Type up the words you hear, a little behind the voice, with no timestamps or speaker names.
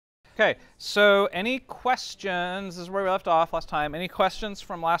Okay, so any questions? This is where we left off last time. Any questions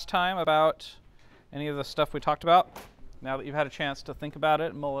from last time about any of the stuff we talked about? Now that you've had a chance to think about it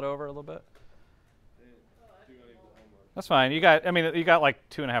and mull it over a little bit. That's fine. You got like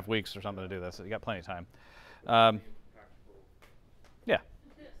 2.5 weeks or something to do this. So you got plenty of time. Yeah.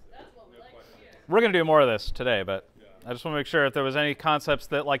 We're going to do more of this today, but I just want to make sure if there was any concepts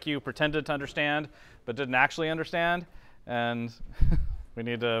that like you pretended to understand but didn't actually understand, and we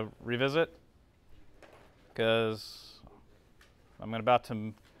need to revisit, because I'm about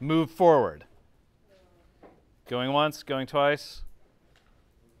to move forward. Going once, going twice.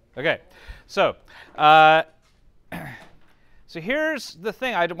 Okay, so so here's the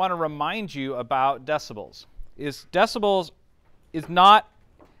thing I want to remind you about decibels. Decibels is not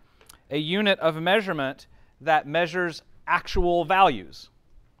a unit of measurement that measures actual values.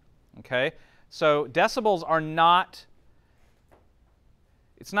 Okay, so decibels are not.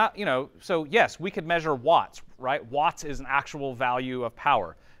 It's not, so yes, we could measure watts, right? Watts is an actual value of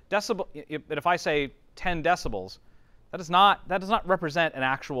power. But if I say 10 decibels, that does not represent an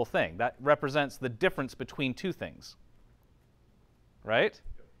actual thing. That represents the difference between two things, right?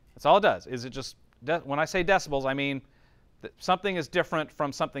 That's all it does. Is it just, when I say decibels, I mean that something is different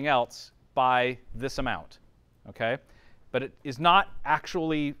from something else by this amount, okay? But it is not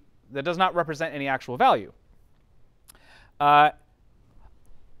actually, that does not represent any actual value.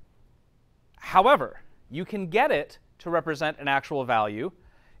 However, you can get it to represent an actual value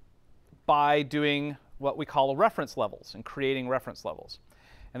by doing what we call reference levels and creating reference levels.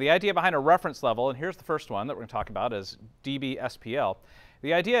 And the idea behind a reference level, and here's the first one that we're going to talk about, is dB/SPL.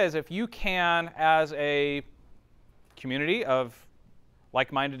 The idea is if you can, as a community of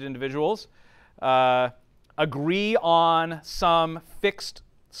like-minded individuals, agree on some fixed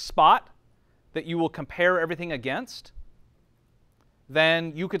spot that you will compare everything against,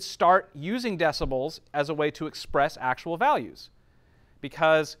 then you could start using decibels as a way to express actual values,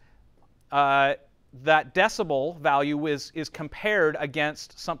 because that decibel value is compared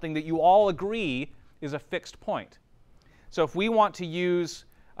against something that you all agree is a fixed point. So if we want to use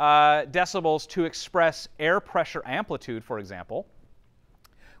decibels to express air pressure amplitude, for example,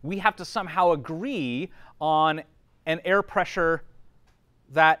 we have to somehow agree on an air pressure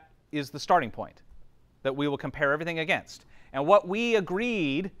that is the starting point that we will compare everything against. And what we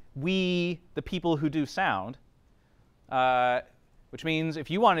agreed, the people who do sound, which means if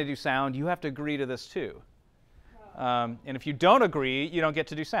you want to do sound, you have to agree to this too. And if you don't agree, you don't get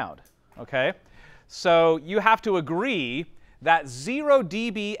to do sound. Okay? So you have to agree that 0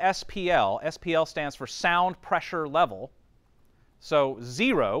 dB SPL, SPL stands for sound pressure level. So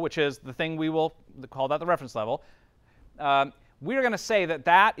 0, which is the thing we will call that the reference level, we're going to say that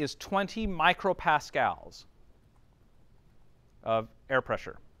that is 20 micropascals of air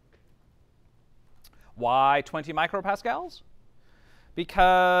pressure. Why 20 micropascals?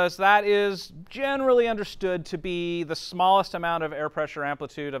 Because that is generally understood to be the smallest amount of air pressure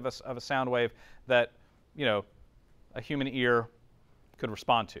amplitude of a sound wave that, a human ear could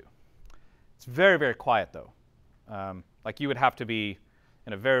respond to. It's very, very quiet, though. Like you would have to be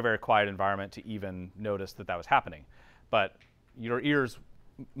in a very, very quiet environment to even notice that that was happening. But your ears,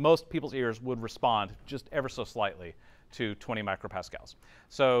 most people's ears would respond just ever so slightly to 20 micropascals.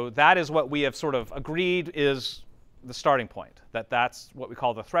 So that is what we have sort of agreed is the starting point, that's what we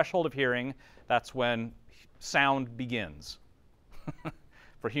call the threshold of hearing. That's when sound begins,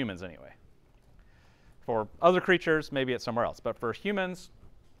 for humans anyway. For other creatures, maybe it's somewhere else. But for humans,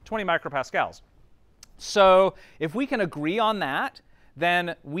 20 micropascals. So if we can agree on that,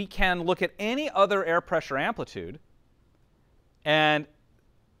 then we can look at any other air pressure amplitude and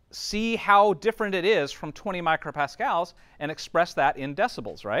see how different it is from 20 micropascals and express that in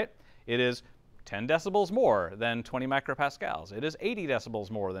decibels, right? It is 10 decibels more than 20 micropascals. It is 80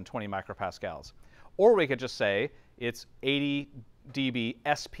 decibels more than 20 micropascals. Or we could just say it's 80 dB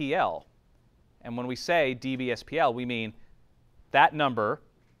SPL. And when we say dB SPL, we mean that number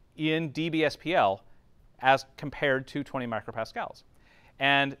in dB SPL as compared to 20 micropascals.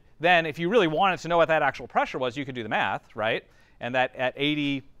 And then if you really wanted to know what that actual pressure was, you could do the math, right? And that at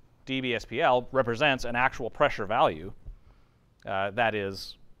 80 dB SPL represents an actual pressure value that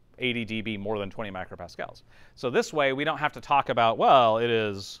is 80 dB more than 20 micropascals. So this way, we don't have to talk about, well, it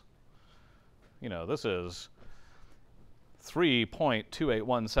is, this is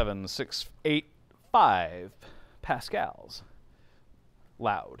 3.2817685 pascals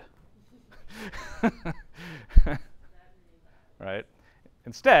loud. Right?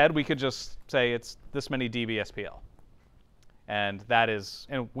 Instead, we could just say it's this many dB SPL. And that is,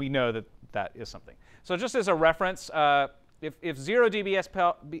 and we know that that is something. So just as a reference, if 0 dB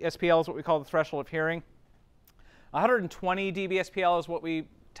SPL is what we call the threshold of hearing, 120 dB SPL is what we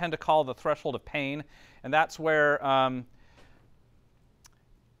tend to call the threshold of pain, and that's where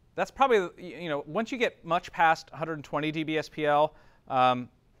that's probably, you know, once you get much past 120 dB SPL,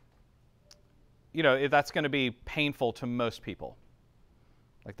 you know, that's going to be painful to most people.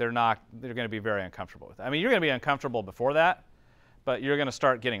 Like they're going to be very uncomfortable with it. I mean, you're going to be uncomfortable before that, but you're going to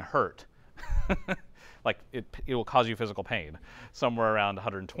start getting hurt. Like it will cause you physical pain somewhere around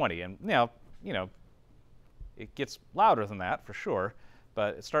 120, and you know, it gets louder than that for sure,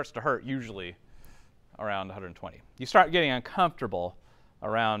 but it starts to hurt usually around 120. You start getting uncomfortable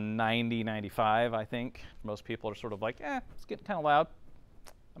around 90, 95, I think. Most people are sort of like, it's getting kind of loud.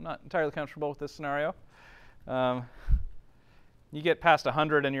 I'm not entirely comfortable with this scenario. You get past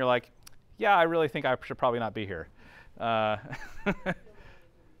 100 and you're like, yeah, I really think I should probably not be here.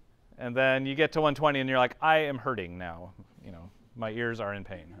 And then you get to 120 and you're like, I am hurting now. You know, my ears are in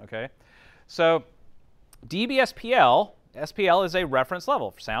pain, okay? So dBSPL, SPL is a reference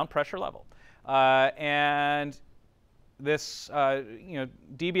level, sound pressure level. And this, you know,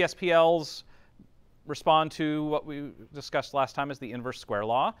 dBSPLs respond to what we discussed last time as the inverse square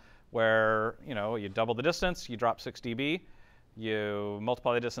law, where, you know, you double the distance, you drop 6 dB. You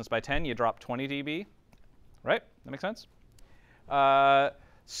multiply the distance by 10, you drop 20 dB. Right? That makes sense?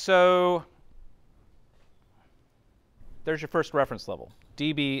 So there's your first reference level,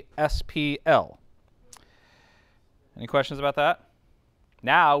 dBSPL. Any questions about that?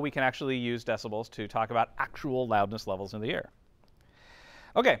 Now we can actually use decibels to talk about actual loudness levels in the air.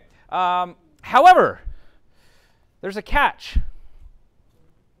 Okay. However, there's a catch.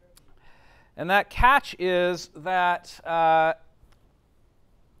 And that catch is that,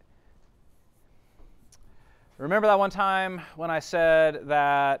 remember that one time when I said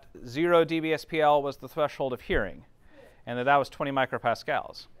that 0 dBSPL was the threshold of hearing, and that was 20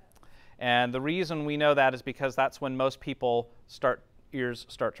 micropascals. And the reason we know that is because that's when most people ears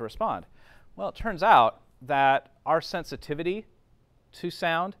start to respond. Well, it turns out that our sensitivity to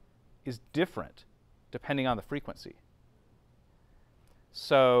sound is different depending on the frequency.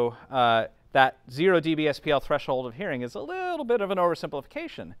 So that 0 dBSPL threshold of hearing is a little bit of an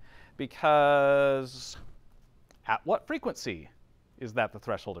oversimplification, because at what frequency is that the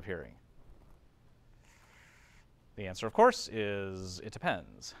threshold of hearing? The answer, of course, is it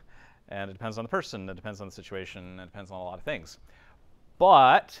depends. And it depends on the person, it depends on the situation, it depends on a lot of things.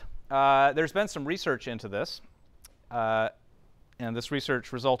 But there's been some research into this, and this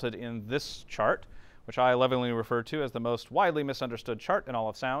research resulted in this chart, which I lovingly refer to as the most widely misunderstood chart in all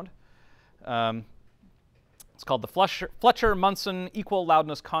of sound. It's called the Fletcher-Munson equal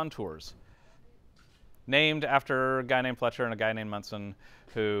loudness contours, named after a guy named Fletcher and a guy named Munson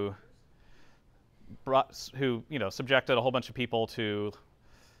who you know, subjected a whole bunch of people to,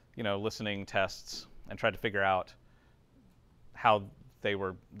 you know, listening tests and tried to figure out how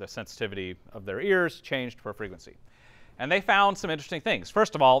the sensitivity of their ears changed per frequency. And they found some interesting things.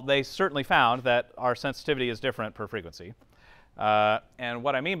 First of all, they certainly found that our sensitivity is different per frequency. And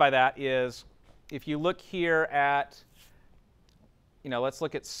what I mean by that is, if you look here at, you know, let's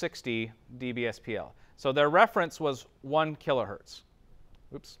look at 60 dBSPL. So their reference was 1 kilohertz.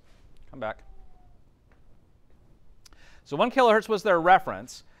 Oops, come back. So 1 kilohertz was their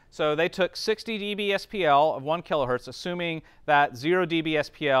reference. So they took 60 dBSPL of 1 kilohertz, assuming that 0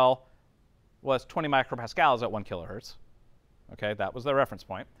 dBSPL was 20 micropascals at 1 kilohertz. Okay, that was their reference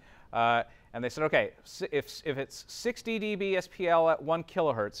point. And they said, okay, if it's 60 dBSPL at 1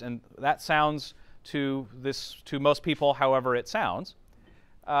 kilohertz, and that sounds to most people however it sounds,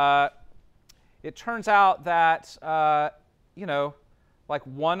 it turns out that, you know, like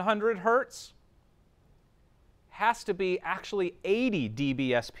 100 hertz has to be actually 80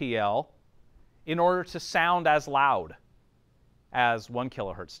 dBSPL in order to sound as loud as 1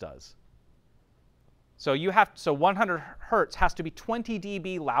 kilohertz does. So 100 hertz has to be 20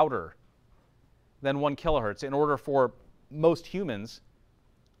 dB louder than 1 kilohertz in order for most humans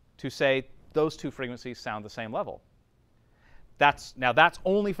to say those two frequencies sound the same level. Now that's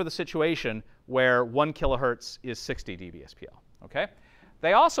only for the situation where 1 kilohertz is 60 dBSPL. Okay?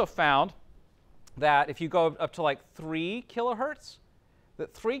 They also found that if you go up to like 3 kilohertz,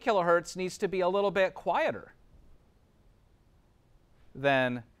 that 3 kilohertz needs to be a little bit quieter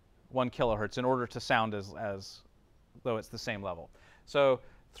than 1 kilohertz in order to sound as though it's the same level. So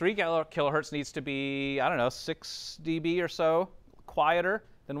 3 kilohertz needs to be, I don't know, 6 dB or so quieter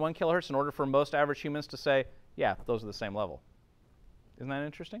than 1 kilohertz in order for most average humans to say, yeah, those are the same level. Isn't that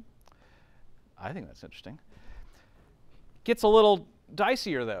interesting? I think that's interesting. Gets a little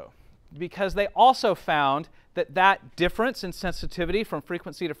dicier, though, because they also found that difference in sensitivity from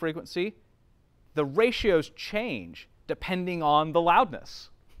frequency to frequency, the ratios change depending on the loudness.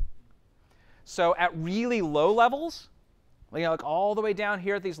 So at really low levels, like all the way down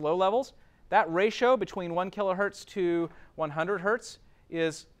here at these low levels, that ratio between 1 kilohertz to 100 hertz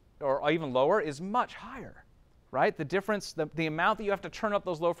is, or even lower, is much higher, right? The difference, the amount that you have to turn up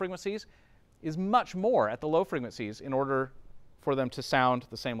those low frequencies is much more at the low frequencies in order for them to sound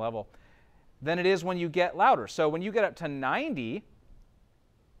the same level than it is when you get louder. So when you get up to 90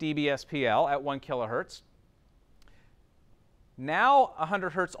 dB/SPL at 1 kilohertz, now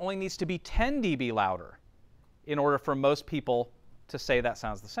 100 hertz only needs to be 10 dB louder in order for most people to say that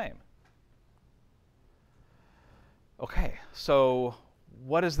sounds the same. Okay, so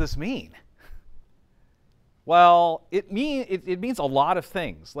what does this mean? Well, it means a lot of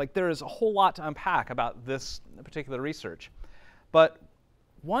things. Like, there is a whole lot to unpack about this particular research. But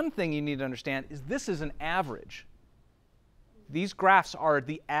one thing you need to understand is this is an average. These graphs are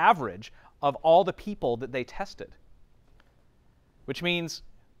the average of all the people that they tested, which means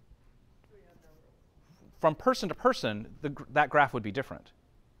from person to person, that graph would be different.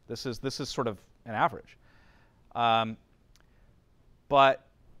 This is sort of an average. But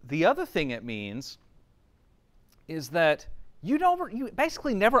the other thing it means is that you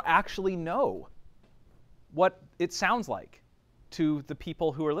basically never actually know what it sounds like to the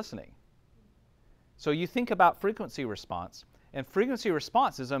people who are listening. So you think about frequency response, and frequency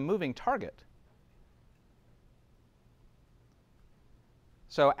response is a moving target.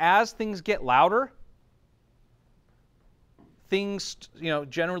 So as things get louder,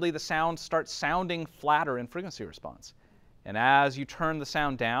 generally the sound starts sounding flatter in frequency response. And as you turn the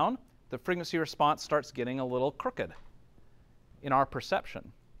sound down, the frequency response starts getting a little crooked in our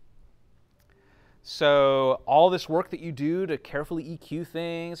perception. So all this work that you do to carefully EQ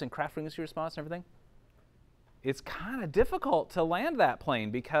things and craft frequency response and everything, it's kind of difficult to land that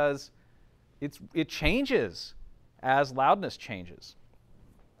plane because it changes as loudness changes.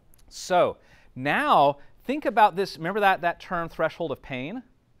 So now think about this. Remember that term threshold of pain?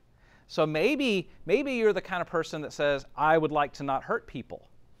 So maybe you're the kind of person that says, I would like to not hurt people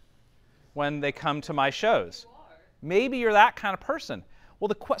when they come to my shows. Maybe you're that kind of person.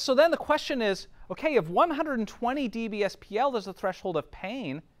 Well, so then the question is, okay, if 120 dB/SPL is the threshold of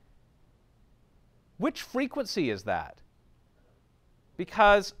pain, which frequency is that?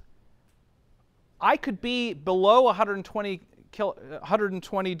 Because I could be below 120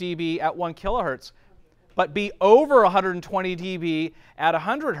 dB at 1 kilohertz, but be over 120 dB at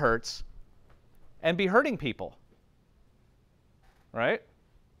 100 hertz and be hurting people, right?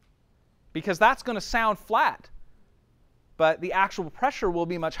 Because that's going to sound flat, but the actual pressure will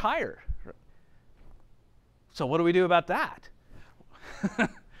be much higher. So what do we do about that?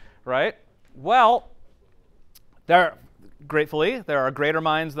 Right? Well, gratefully, there are greater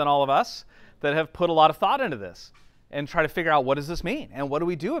minds than all of us that have put a lot of thought into this and try to figure out, what does this mean and what do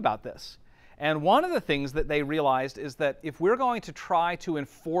we do about this? And one of the things that they realized is that if we're going to try to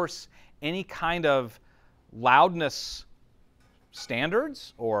enforce any kind of loudness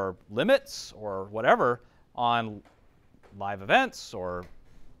standards or limits or whatever on live events or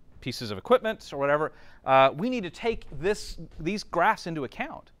pieces of equipment or whatever, we need to take these graphs into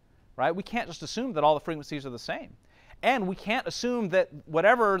account, right? We can't just assume that all the frequencies are the same. And we can't assume that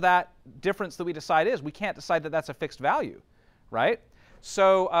whatever that difference that we decide is, we can't decide that that's a fixed value, right?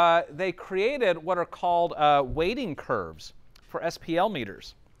 So they created what are called weighting curves for SPL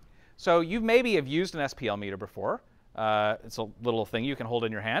meters. So you maybe have used an SPL meter before. It's a little thing you can hold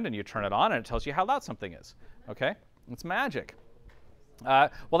in your hand, and you turn it on, and it tells you how loud something is. Okay? It's magic.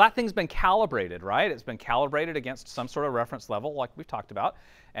 Well, that thing's been calibrated, right? It's been calibrated against some sort of reference level, like we've talked about,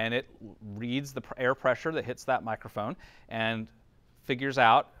 and it reads the air pressure that hits that microphone and figures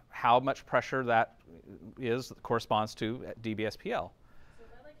out how much pressure that corresponds to at dB/SPL.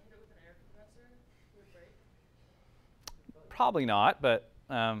 Probably not, but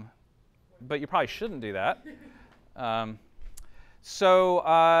you probably shouldn't do that. But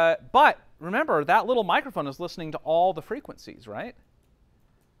remember, that little microphone is listening to all the frequencies, right?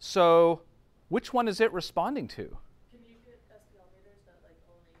 So which one is it responding to? Can you get SPL meters that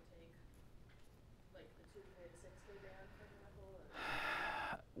only take the 2K to 6K band, for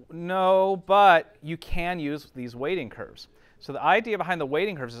example? No, but you can use these weighting curves. So the idea behind the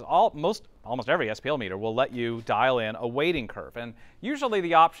weighting curves is almost every SPL meter will let you dial in a weighting curve. And usually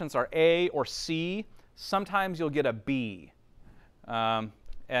the options are A or C. Sometimes you'll get a B. And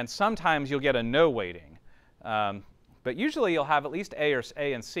sometimes you'll get a no weighting. But usually you'll have at least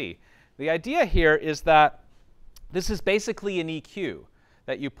A and C. The idea here is that this is basically an EQ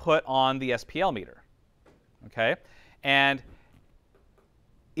that you put on the SPL meter. okay? And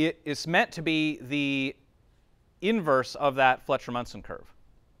it is meant to be the inverse of that Fletcher-Munson curve,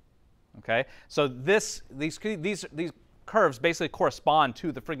 okay? So these curves basically correspond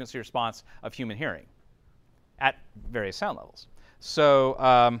to the frequency response of human hearing at various sound levels.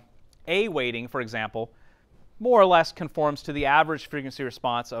 So A weighting, for example, more or less conforms to the average frequency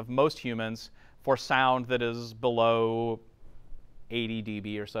response of most humans for sound that is below 80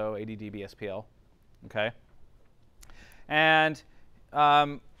 dB or so, 80 dB SPL, okay? And,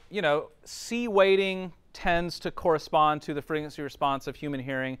 you know, C weighting tends to correspond to the frequency response of human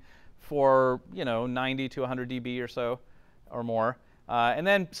hearing for, you know, 90 to 100 dB or so or more. And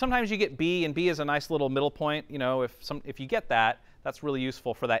then sometimes you get B, and B is a nice little middle point. You know, if you get that, that's really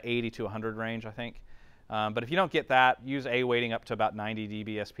useful for that 80 to 100 range, I think. But if you don't get that, use A weighting up to about 90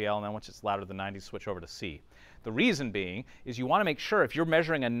 dB SPL, and then once it's louder than 90, switch over to C. The reason being is you want to make sure if you're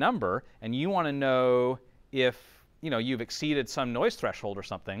measuring a number and you want to know if you've exceeded some noise threshold or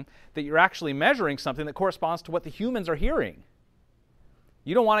something, that you're actually measuring something that corresponds to what the humans are hearing.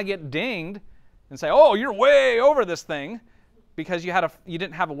 You don't want to get dinged and say, oh, you're way over this thing because you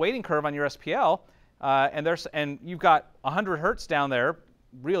didn't have a weighting curve on your SPL, and you've got 100 hertz down there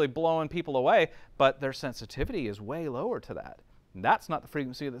really blowing people away, but their sensitivity is way lower to that. And that's not the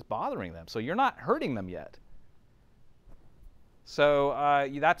frequency that's bothering them. So you're not hurting them yet. So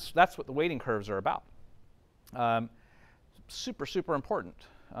that's what the weighting curves are about. Super, super important.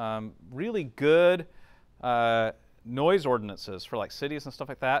 Really good noise ordinances for like cities and stuff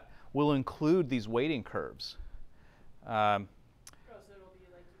like that will include these weighting curves. So it'll be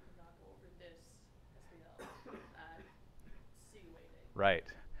like you cannot go over this SPL at C weighting. Right.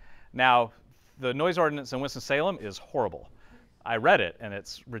 Now, the noise ordinance in Winston-Salem is horrible. I read it, and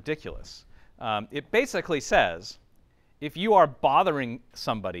it's ridiculous. It basically says, if you are bothering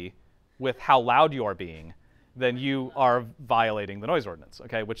somebody with how loud you are being, then you are violating the noise ordinance,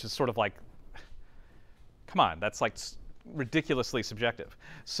 okay? Which is sort of like, come on, that's like ridiculously subjective.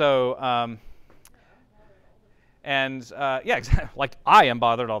 So, yeah, exactly. Like I am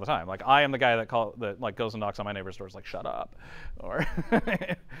bothered all the time. Like I am the guy that goes and knocks on my neighbor's doors, like shut up, or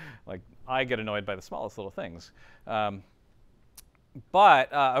like I get annoyed by the smallest little things. But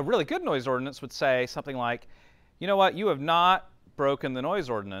a really good noise ordinance would say something like, you know what, you have not broken the noise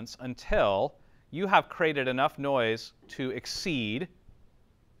ordinance until you have created enough noise to exceed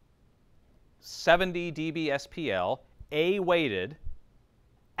 70 dB SPL, A weighted,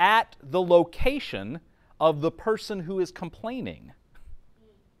 at the location of the person who is complaining.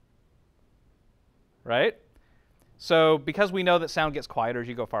 Right? So because we know that sound gets quieter as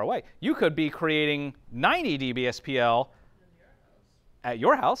you go far away, you could be creating 90 dB SPL at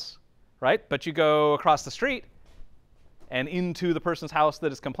your house, right? But you go across the street and into the person's house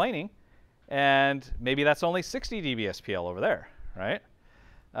that is complaining, and maybe that's only 60 dB SPL over there, right?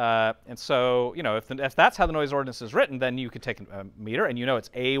 And so, if that's how the noise ordinance is written, then you could take a meter, and it's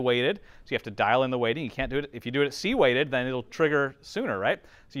A weighted, so you have to dial in the weighting. You can't do it. If you do it at C weighted, then it'll trigger sooner, right?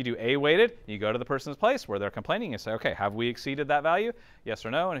 So you do A weighted, you go to the person's place where they're complaining and say, okay, have we exceeded that value? Yes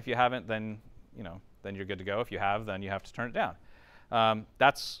or no? And if you haven't, then then you're good to go. If you have, then you have to turn it down.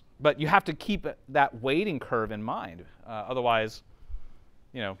 But you have to keep that weighting curve in mind. Otherwise,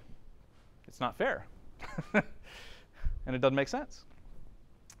 it's not fair, and it doesn't make sense.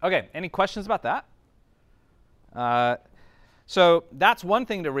 Okay, any questions about that? So that's one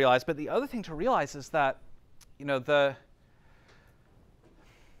thing to realize, but the other thing to realize is that,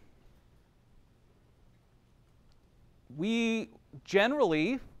 we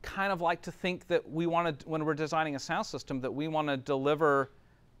generally kind of like to think that we want to, when we're designing a sound system, that we want to deliver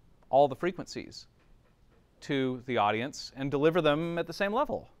all the frequencies to the audience and deliver them at the same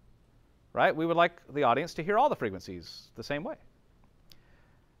level, right? We would like the audience to hear all the frequencies the same way.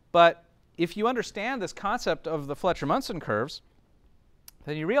 But if you understand this concept of the Fletcher-Munson curves,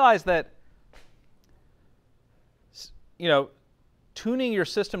 then you realize that tuning your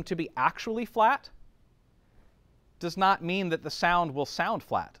system to be actually flat does not mean that the sound will sound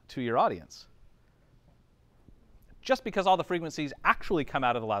flat to your audience. Just because all the frequencies actually come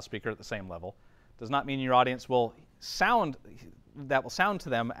out of the loudspeaker at the same level does not mean your audience will sound to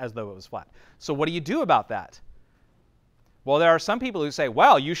them as though it was flat. So what do you do about that? Well, there are some people who say,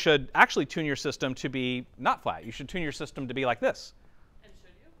 well, you should actually tune your system to be not flat. You should tune your system to be like this. And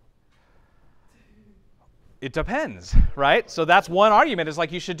should you? It depends, right? So that's one argument, is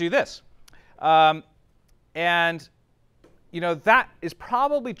like you should do this. And that is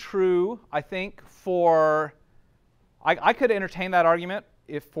probably true, I think, for, I could entertain that argument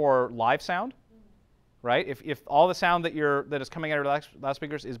if for live sound, right? If all the sound that is coming out of your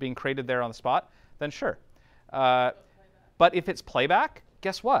loudspeakers is being created there on the spot, then sure. But if it's playback,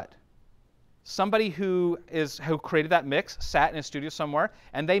 guess what? Somebody who created that mix sat in a studio somewhere,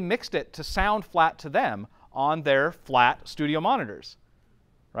 and they mixed it to sound flat to them on their flat studio monitors,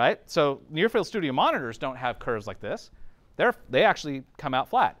 right? So near-field studio monitors don't have curves like this. They actually come out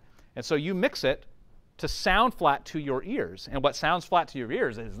flat. And so you mix it to sound flat to your ears. And what sounds flat to your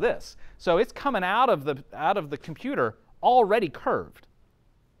ears is this. So it's coming out of the computer already curved.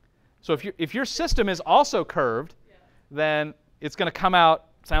 So if your system is also curved, then it's going to come out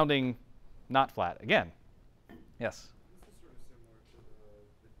sounding not flat again. Yes? This is sort of similar to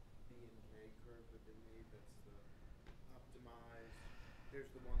the B and K curve that they made. That's the optimized.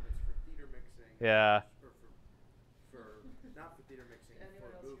 There's the one that's for theater mixing. Yeah. Or for not for theater mixing,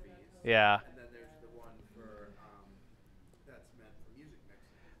 for movies. Yeah. And then there's the one for that's meant for music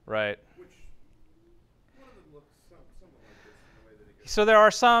mixing. Right. Which one of them looks somewhat like this in the way that it goes. So there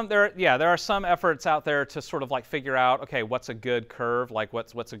are some efforts out there to sort of like figure out, okay, what's a good curve, like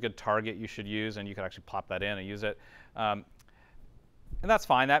what's a good target you should use, and you could actually pop that in and use it. And that's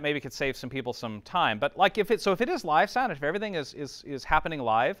fine. That maybe could save some people some time. But like if it is live sound, if everything is happening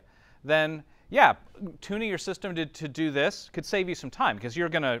live, then yeah, tuning your system to do this could save you some time, because you're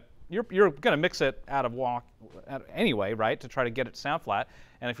gonna mix it out of anyway, right, to try to get it to sound flat.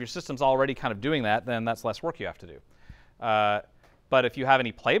 And if your system's already kind of doing that, then that's less work you have to do. But if you have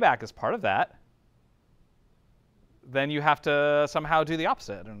any playback as part of that, then you have to somehow do the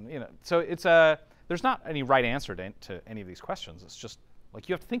opposite. And so there's not any right answer to any of these questions. It's just like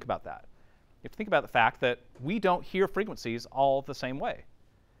you have to think about that. You have to think about the fact that we don't hear frequencies all the same way.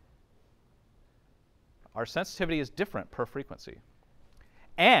 Our sensitivity is different per frequency.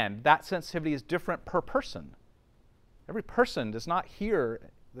 And that sensitivity is different per person. Every person does not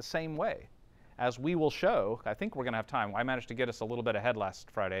hear the same way. As we will show, I think we're going to have time. I managed to get us a little bit ahead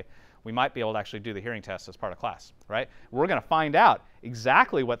last Friday. We might be able to actually do the hearing test as part of class, right? We're going to find out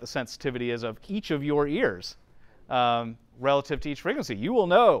exactly what the sensitivity is of each of your ears relative to each frequency. You will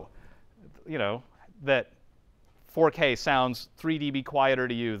know, that 4K sounds 3 dB quieter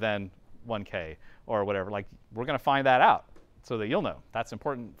to you than 1K or whatever. Like, we're going to find that out so that you'll know. That's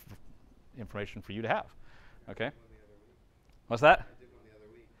important information for you to have. Okay? What's that?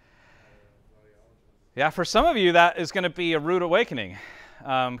 Yeah, for some of you, that is going to be a rude awakening,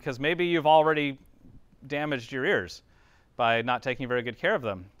 because maybe you've already damaged your ears by not taking very good care of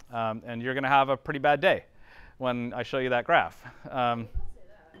them, and you're going to have a pretty bad day when I show you that graph. And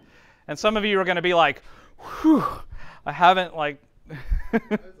some of you are going to be like, whew, I haven't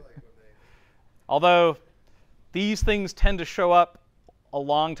Although these things tend to show up a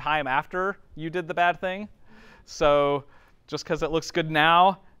long time after you did the bad thing, so just because it looks good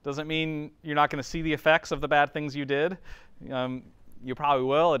now doesn't mean you're not going to see the effects of the bad things you did. You probably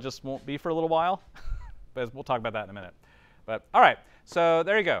will. It just won't be for a little while. But we'll talk about that in a minute. But all right, so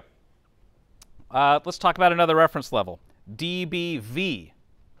there you go. Let's talk about another reference level, dBV.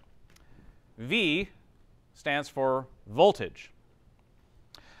 V stands for voltage.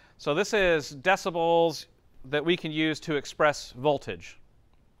 So this is decibels that we can use to express voltage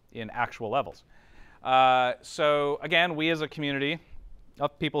in actual levels. So again, we as a community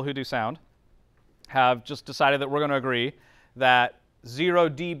of people who do sound have just decided that we're going to agree that 0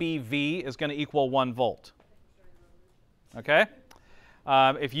 dBV is going to equal 1 volt. Okay?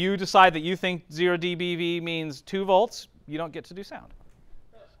 If you decide that you think 0 dBV means 2 volts, you don't get to do sound.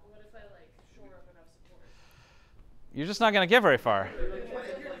 But what if I shore up enough support? You're just not going to get very far.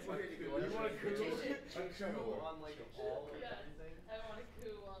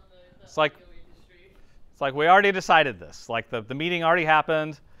 It's like we already decided this. Like the meeting already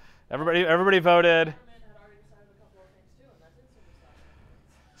happened. Everybody voted.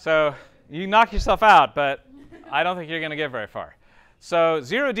 So you knock yourself out, but I don't think you're going to get very far. So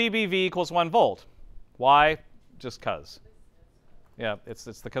 0 dBV equals 1 volt. Why? Just because. Yeah, it's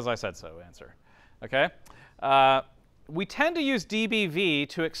the because I said so answer. Okay? We tend to use dBV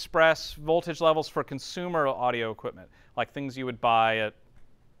to express voltage levels for consumer audio equipment, like things you would buy at,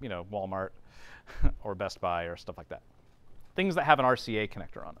 Walmart or Best Buy or stuff like that. Things that have an RCA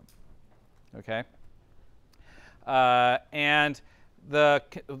connector on them. Okay? And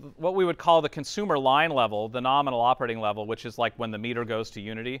what we would call the consumer line level, the nominal operating level, which is like when the meter goes to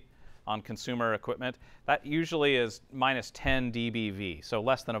unity on consumer equipment, that usually is minus 10 dBV, so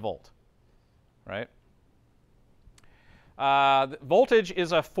less than a volt, right? Voltage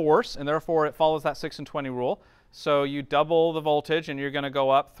is a force, and therefore it follows that 6 and 20 rule. So you double the voltage, and you're going to go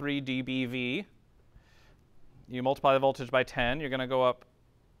up 3 dBV. You multiply the voltage by 10, you're going to go up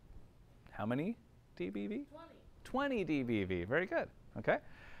how many dBV? 20 dBV. Very good. Okay.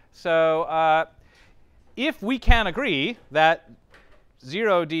 So if we can agree that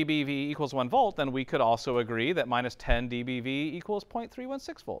 0 dBV equals 1 volt, then we could also agree that minus 10 dBV equals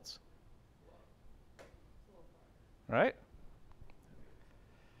 0.316 volts. Right?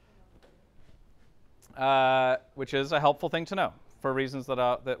 Which is a helpful thing to know for reasons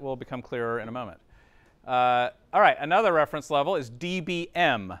that will become clearer in a moment. All right, another reference level is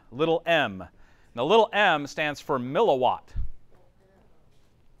dBm, little m. Now, little m stands for milliwatt.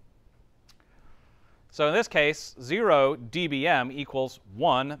 So in this case, 0 dBm equals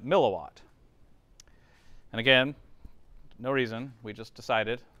 1 milliwatt. And again, no reason. We just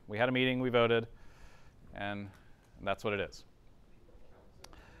decided. We had a meeting, we voted, and that's what it is.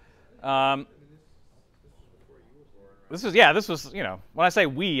 This was, you know, when I say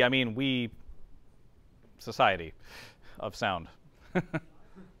we, I mean we, society of sound.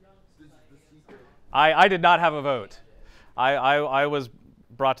 I did not have a vote. I was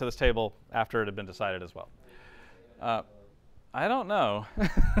brought to this table after it had been decided as well. I don't know.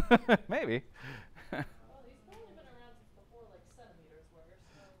 Maybe. Well, he's probably been around since before like centimeters were,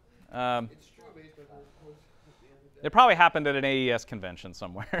 so. It's true based on the post at the end of the day. It probably happened at an AES convention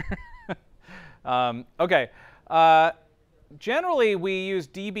somewhere. Okay. Generally, we use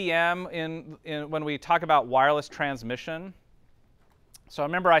dBm when we talk about wireless transmission. So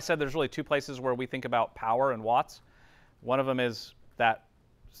remember I said there's really two places where we think about power and watts. One of them is that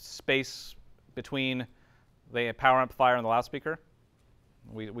space between the power amplifier and the loudspeaker.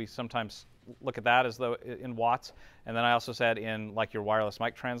 We sometimes look at that as though in watts. And then I also said in like your wireless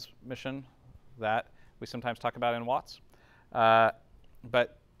mic transmission that we sometimes talk about in watts.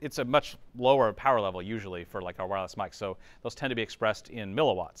 But it's a much lower power level usually for like our wireless mics. So those tend to be expressed in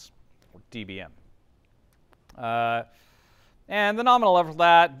milliwatts, or dBm. And the nominal level of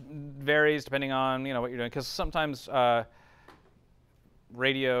that varies depending on what you're doing, because sometimes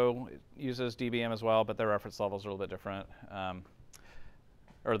radio uses dBm as well, but their reference levels are a little bit different,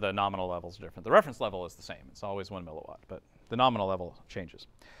 or the nominal levels are different. The reference level is the same; it's always 1 milliwatt, but the nominal level changes.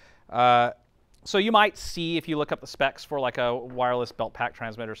 So you might see if you look up the specs for like a wireless belt pack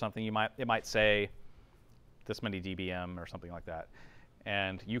transmitter or something, it might say this many dBm or something like that,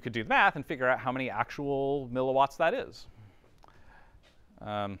 and you could do the math and figure out how many actual milliwatts that is.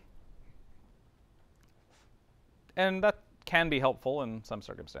 And that can be helpful in some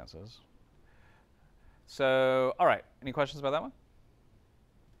circumstances. So, all right, any questions about that one?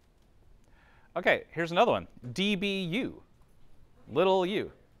 Okay, here's another one, dBu, little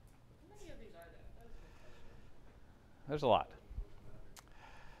u. How many of these are there? There's a lot.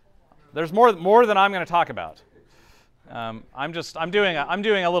 There's more than I'm going to talk about. I'm doing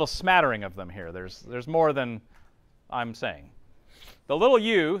a little smattering of them here. There's more than I'm saying. The little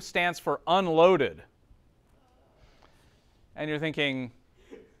u stands for unloaded. And you're thinking,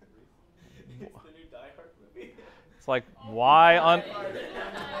 it's like why unloaded?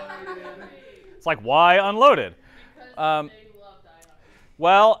 Because they love Die Hard.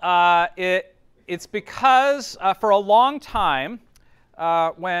 Well, it's because for a long time,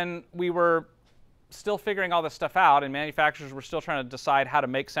 when we were still figuring all this stuff out and manufacturers were still trying to decide how to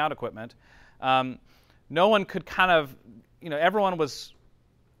make sound equipment, no one could kind of, everyone was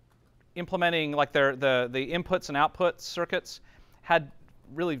implementing like the inputs and output circuits had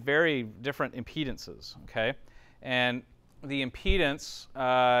really very different impedances, okay? And the impedance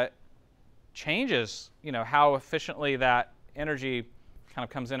changes, how efficiently that energy kind of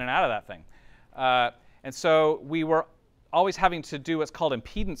comes in and out of that thing. And so we were always having to do what's called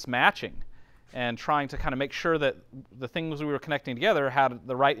impedance matching and trying to kind of make sure that the things we were connecting together had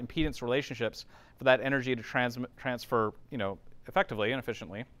the right impedance relationships for that energy to transfer, effectively and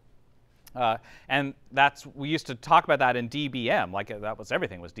efficiently. And we used to talk about that in dBm, like that was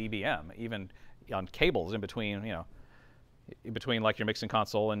everything was dBm, even on cables in between, in between like your mixing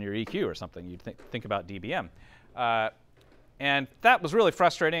console and your EQ or something, you'd think about dBm. And that was really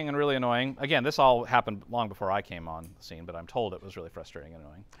frustrating and really annoying. Again, this all happened long before I came on the scene, but I'm told it was really frustrating and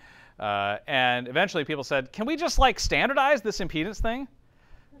annoying. And eventually people said, can we just like standardize this impedance thing?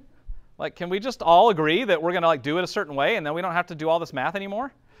 Like, can we just all agree that we're going to like do it a certain way and then we don't have to do all this math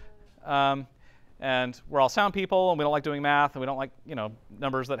anymore? And we're all sound people and we don't like doing math and we don't like,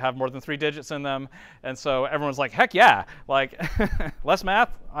 numbers that have more than 3 digits in them. And so everyone's like, heck yeah, like less math,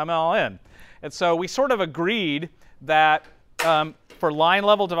 I'm all in. And so we sort of agreed that for line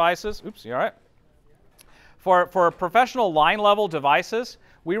level devices, oops, you all right? For professional line level devices,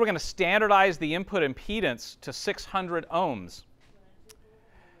 we were going to standardize the input impedance to 600 ohms.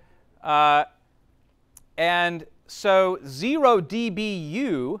 And so 0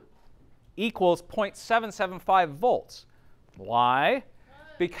 dBu equals 0.775 volts. Why?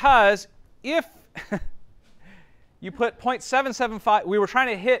 Because if you put 0.775, we were trying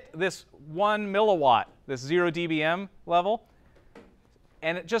to hit this 1 milliwatt, this 0 dBm level.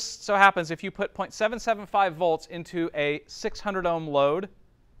 And it just so happens if you put 0.775 volts into a 600 ohm load,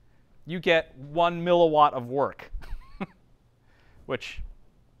 you get 1 milliwatt of work. Which,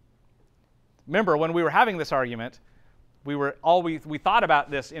 remember, when we were having this argument, we thought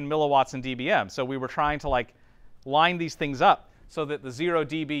about this in milliwatts and dBm. So we were trying to like line these things up so that the 0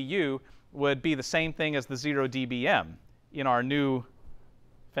 dBu would be the same thing as the 0 dBm in our new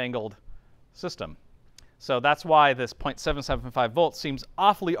fangled system. So that's why this 0.775 volts seems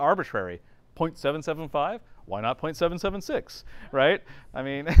awfully arbitrary. 0.775? Why not 0.776? Right? I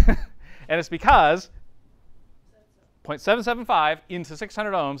mean, and it's because 0.775 into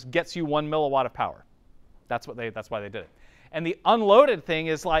 600 ohms gets you 1 milliwatt of power. That's why they did it. And the unloaded thing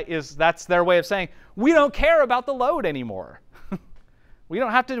that's their way of saying we don't care about the load anymore. We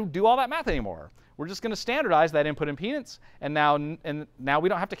don't have to do all that math anymore. We're just going to standardize that input impedance, and now we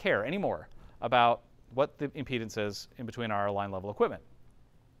don't have to care anymore about what the impedance is in between our line level equipment.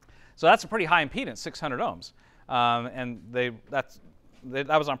 So that's a pretty high impedance, 600 ohms, and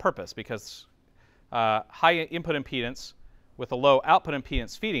that was on purpose because high input impedance with a low output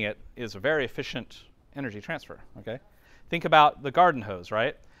impedance feeding it is a very efficient energy transfer. Okay, think about the garden hose,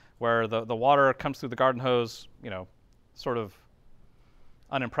 right, where the water comes through the garden hose, sort of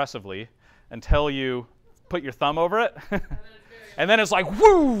unimpressively until you put your thumb over it, and then it's like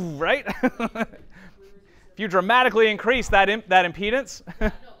woo, right? If you dramatically increase that impedance. No,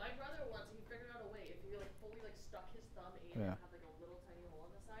 my brother once, he figured out a way. If he fully stuck his thumb in and had like a little tiny hole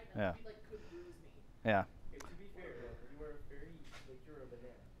on the side, and he could bruise me. Yeah. Okay, to be fair, you are very, you're a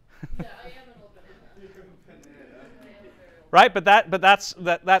banana. Yeah, I am an old banana. You're a banana. I am a very old Right, but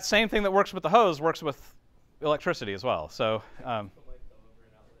that same thing that works with the hose works with electricity as well. So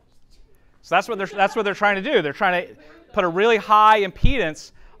so that's what they're trying to do. They're trying to put a really high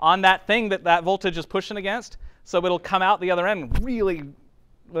impedance on that thing that voltage is pushing against, so it'll come out the other end really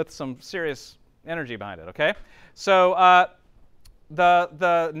with some serious energy behind it. Okay, so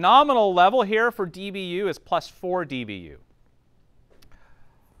the nominal level here for dBu is plus 4 dBu.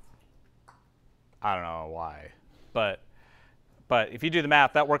 I don't know why, but if you do the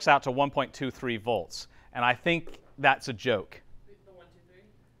math, that works out to 1.23 volts, and I think that's a joke. The 1, 2, 3.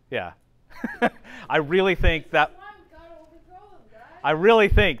 Yeah. I really think That's why we gotta overthrow them, guys. I really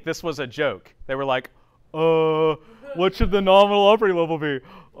think this was a joke. They were like, what should the nominal operating level be?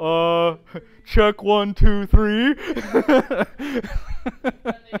 Check 1, 2, 3.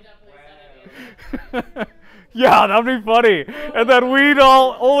 Yeah, that'd be funny. And then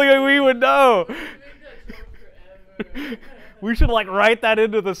only we would know. We should like write that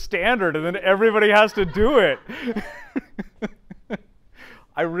into the standard, and then everybody has to do it.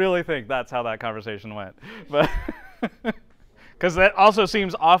 I really think that's how that conversation went, but because that also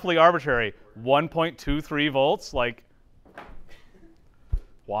seems awfully arbitrary. 1.23 volts, like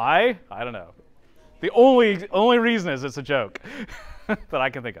why? I don't know. The only reason is it's a joke that I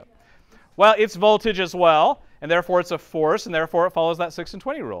can think of. Well, it's voltage as well, and therefore it's a force, and therefore it follows that 6 and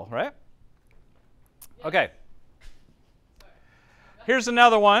 20 rule, right? Okay. Here's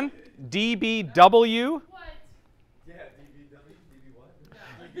another one. dBW. What? Yeah, DB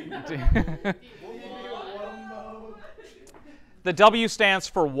what? The W stands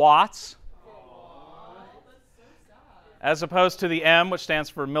for watts, as opposed to the M, which stands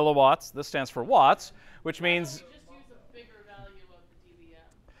for milliwatts. This stands for watts, which means We just use a bigger value of the dBm.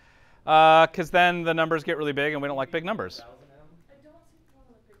 because then the numbers get really big, and we don't like big numbers. I don't seem to want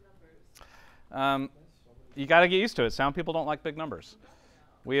to like big numbers. You got to get used to it. Sound people don't like big numbers.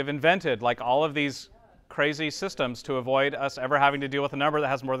 We have invented like all of these crazy systems to avoid us ever having to deal with a number that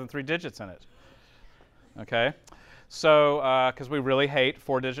has more than 3 digits in it. Okay, so because we really hate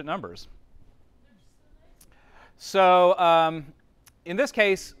 4-digit numbers. So in this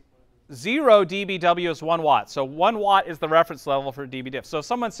case, 0 dBW is 1 watt. So 1 watt is the reference level for dBdiff. So if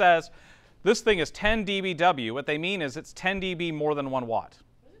someone says this thing is 10 dBW, what they mean is it's 10 dB more than 1 watt.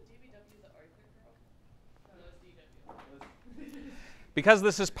 Wasn't dBW the argument girl? No, it's DW. Because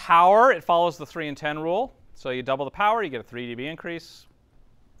this is power, it follows the 3 and 10 rule. So you double the power, you get a 3 dB increase.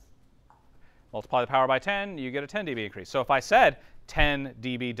 Multiply the power by 10, you get a 10 dB increase. So if I said 10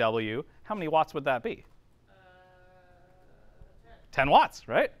 dBW, how many watts would that be? 10 watts,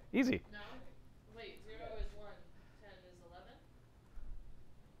 right? Easy. No. Wait, 0 is 1. 10 is 11?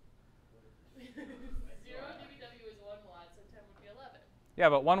 0 dBW is 1 watt, so 10 would be 11. Yeah,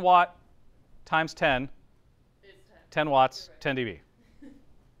 but 1 watt times 10, Is 10 watts, 10 dB.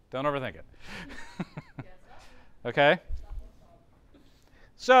 Don't overthink it. Yes, Okay?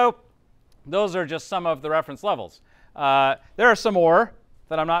 So those are just some of the reference levels. There are some more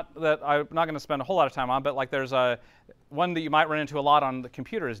that I'm not going to spend a whole lot of time on, but like there's one that you might run into a lot on the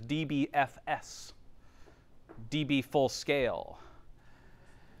computer is dBFS, dB full scale.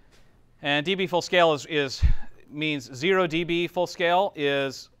 And dB full scale means 0 dB full scale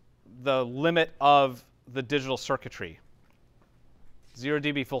is the limit of the digital circuitry. 0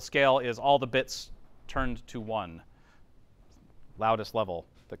 dB full scale is all the bits turned to 1, loudest level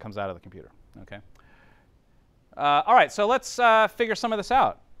that comes out of the computer. Okay. All right, so let's figure some of this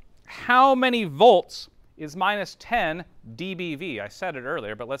out. How many volts is minus 10 dBV? I said it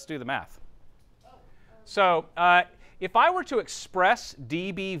earlier, but let's do the math. So if I were to express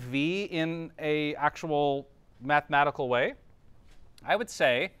dBV in an actual mathematical way, I would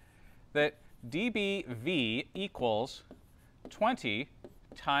say that dBV equals 20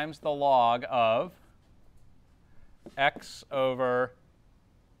 times the log of x over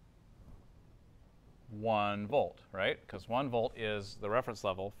 1 volt, right? Because 1 volt is the reference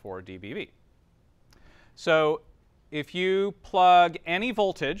level for dBV. So if you plug any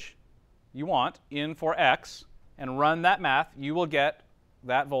voltage you want in for x and run that math, you will get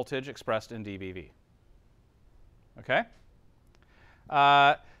that voltage expressed in dBV. Okay?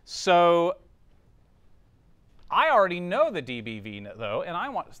 So I already know the dBV though, and I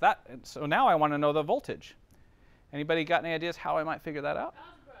want that. So now I want to know the voltage. Anybody got any ideas how I might figure that out?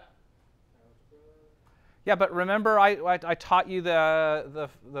 Yeah, but remember I taught you the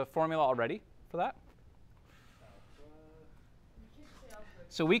formula already for that.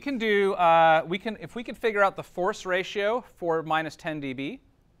 So we can do if we can figure out the force ratio for minus 10 dB,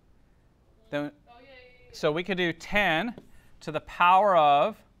 then so we can do 10 to the power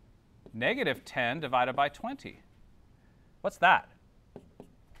of negative 10 divided by 20. What's that?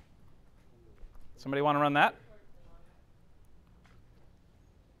 Somebody want to run that?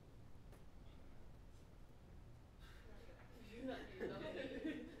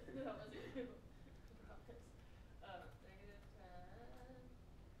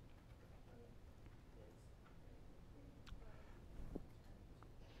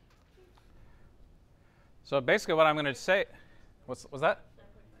 So basically what I'm going to say, was that?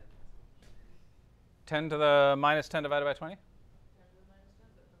 10 to the minus 10 divided by 20?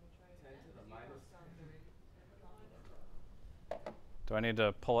 Do I need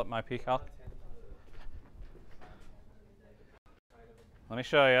to pull up my pCalc? Let me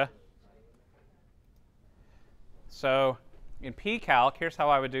show you. So in pCalc, here's how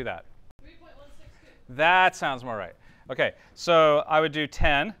I would do that. 3.162. That sounds more right. OK, so I would do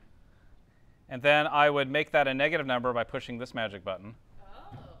 10. And then I would make that a negative number by pushing this magic button. Oh,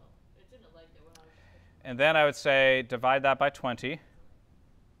 it didn't like it when I was pushing. And then I would say divide that by 20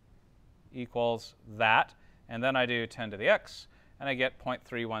 equals that. And then I do 10 to the x, and I get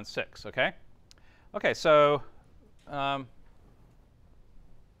 0.316. OK? OK, so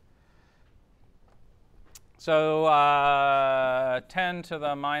 10 to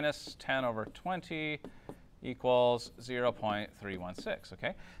the minus 10 over 20 equals 0.316,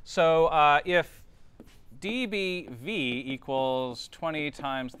 okay? So if dBV equals 20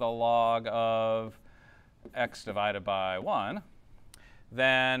 times the log of x divided by 1,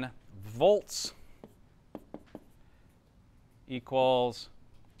 then volts equals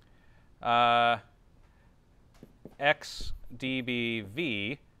x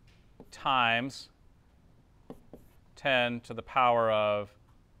dBV times 10 to the power of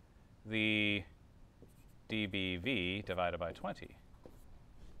the dBV divided by 20.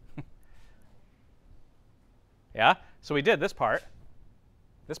 Yeah? So we did this part.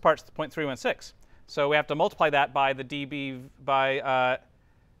 This part's 0.316. So we have to multiply that by the dB by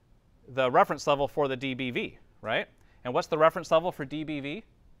the reference level for the dBV, right? And what's the reference level for dBV?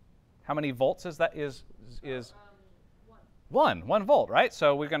 How many volts is that? Is 1 volt, right?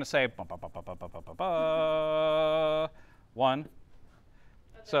 So we're going to say 1.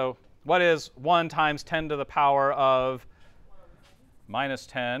 So what is 1 times 10 to the power of minus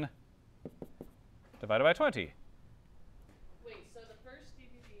 10 divided by 20? Wait, so the first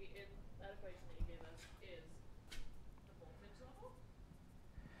dBV in that equation that you gave us is the voltage level?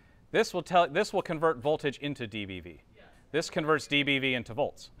 This will convert voltage into dBV. Yeah. This converts dBV into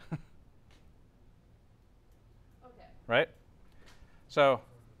volts. Okay. Right? So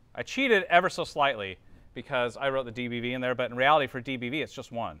I cheated ever so slightly because I wrote the dBV in there, but in reality for dBV it's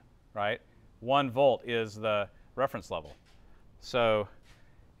just 1. Right? 1 volt is the reference level. So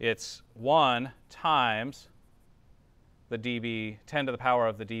it's 1 times the dB, 10 to the power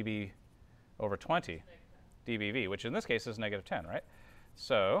of the dB over 20 dBV, which in this case is negative 10, right?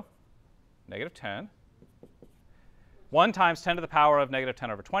 So negative 10. 1 times 10 to the power of negative 10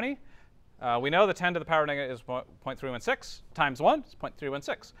 over 20. We know the 10 to the power negative is 0.316 times 1 is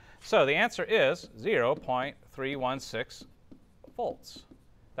 0.316. So the answer is 0.316 volts.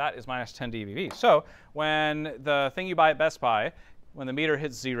 That is minus 10 dBV. So when the thing you buy at Best Buy, when the meter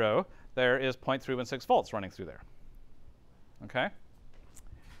hits 0, there is 0.316 volts running through there. Okay?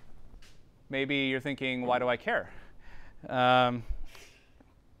 Maybe you're thinking, why do I care? I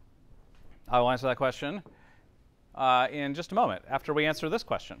will answer that question in just a moment after we answer this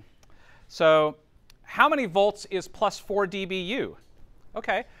question. So how many volts is plus 4 dBu?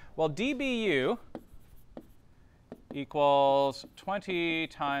 OK, well, dBu equals 20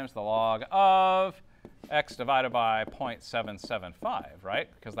 times the log of x divided by 0.775, right?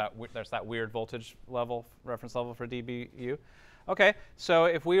 Because there's that weird voltage level, reference level for dBu. OK, so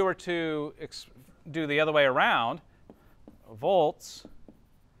if we were to do the other way around, volts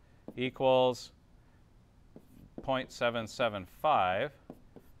equals 0.775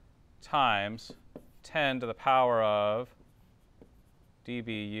 times 10 to the power of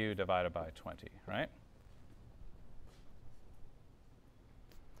dBu divided by 20, right?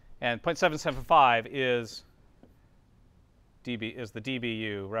 And 0.775 is the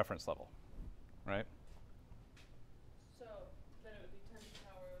dBu reference level, right? So then it would be 10 to the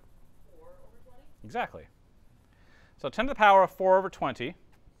power of 4 over 20? Exactly. So 10 to the power of 4 over 20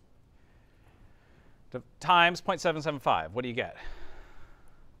 times 0.775. What do you get?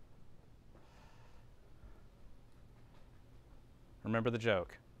 Remember the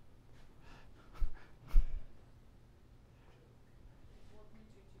joke.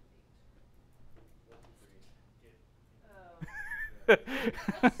 That's so stupid.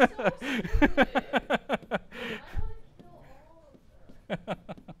 Why would it kill all of them?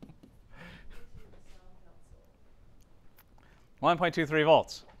 1.23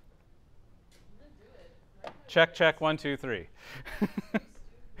 volts. I'm gonna do it. Check, check, 1, 2, 3.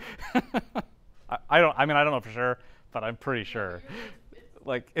 I don't know for sure, but I'm pretty sure.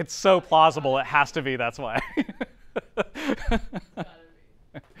 Like, it's so plausible it has to be, that's why.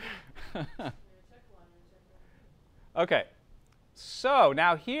 OK, so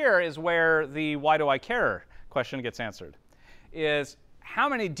now here is where the why do I care question gets answered, is how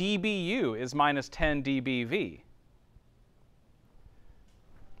many dBu is minus 10 dBV?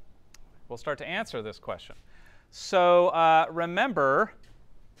 We'll start to answer this question. So remember,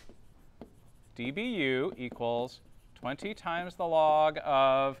 dBu equals 20 times the log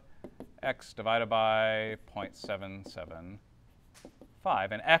of x divided by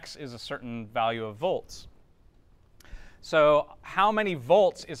 0.775. And x is a certain value of volts. So how many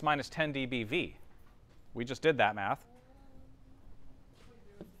volts is minus 10 dBV? We just did that math.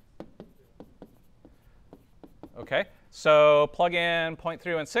 OK, so plug in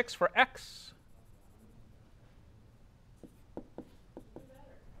 0.316 for x.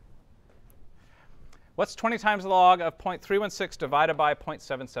 What's 20 times the log of 0.316 divided by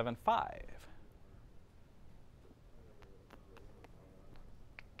 0.775?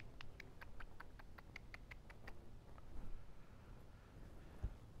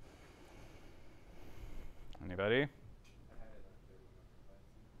 Anybody?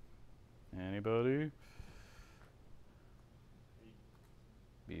 Anybody?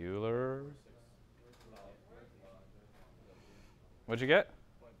 Bueller? What'd you get?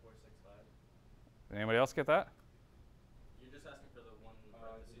 0.465. Anybody else get that? You're just asking for the one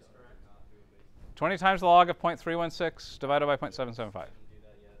parentheses, correct? 20 times the log of 0.316 divided by 0.775. Do that yet.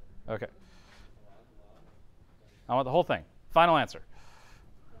 OK. I want the whole thing. Final answer. I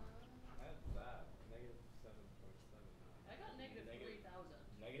have that. Negative 7.79. I got negative 3,000.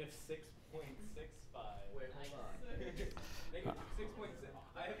 Negative 6.65. Wait, hold on. Negative 6.6.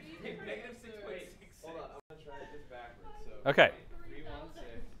 I have negative 6.66. Hold on, I'm gonna try this backwards. So OK.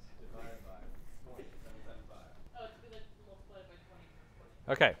 316 divided by 0.775. Oh, it's like multiplied by 20.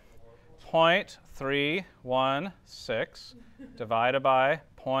 OK. 0.316 divided by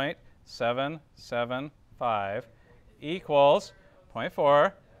 0.775 equals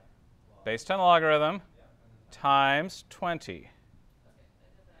 0.4 base 10 logarithm times 20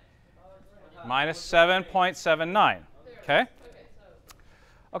 minus 7.79. OK?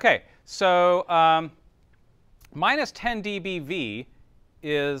 OK, so minus 10 dBV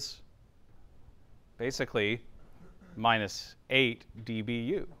is basically minus 8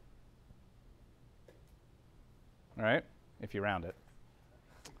 dBu. All right, if you round it.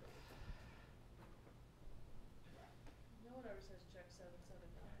 No one ever says check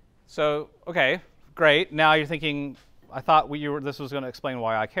 779. So, OK, great. Now you're thinking, I thought this was going to explain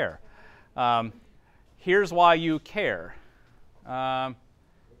why I care. Here's why you care. Here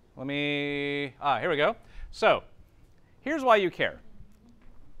we go. So here's why you care.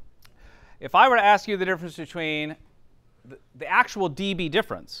 if I were to ask you the difference between the actual dB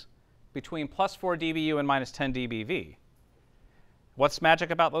difference between plus 4 dBu and minus 10 dBV, what's magic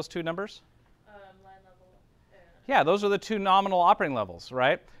about those two numbers? Line level. Yeah, those are the two nominal operating levels,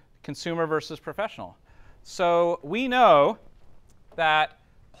 right? Consumer versus professional. So we know that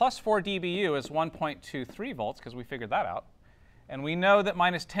plus 4 dBu is 1.23 volts, because we figured that out. And we know that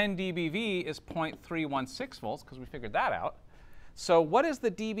minus 10 dBV is 0.316 volts, because we figured that out. So what is the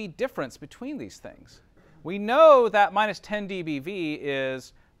dB difference between these things? We know that minus 10 dBV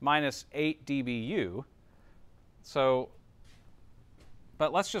is minus 8 dBu. So,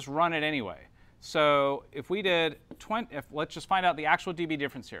 but let's just run it anyway. So if we did 20, let's just find out the actual dB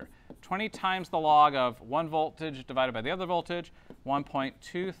difference here. 20 times the log of one voltage divided by the other voltage,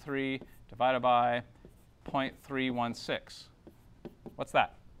 1.23 divided by 0.316. What's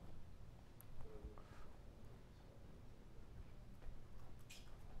that?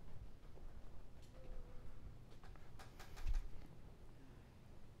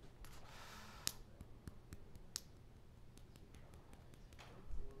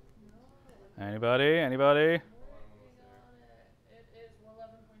 Anybody? Anybody? It is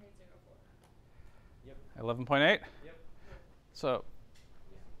 11.804. 11.8? Yep. So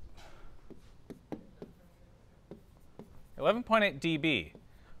 11.8 dB,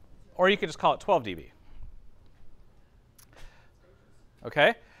 or you could just call it 12 dB.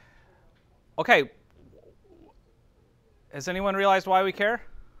 Okay? Okay. Has anyone realized why we care?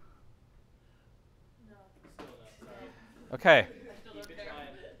 No. Okay.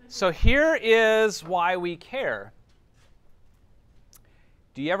 So here is why we care.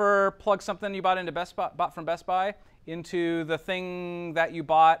 Do you ever plug something you bought from Best Buy into the thing that you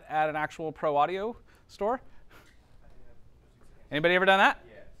bought at an actual pro audio store? Anybody ever done that?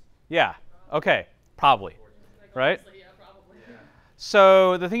 Yes. Yeah. Okay. Probably. Right? Honestly, yeah, probably. Yeah.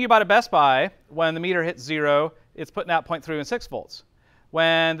 So the thing you bought at Best Buy, when the meter hits 0, it's putting out 0.316 volts.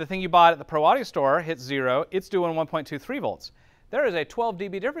 When the thing you bought at the pro audio store hits 0, it's doing 1.23 volts. There is a 12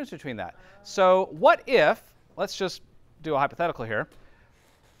 dB difference between that. So what if, let's just do a hypothetical here.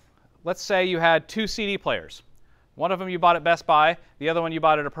 Let's say you had two CD players. One of them you bought at Best Buy, the other one you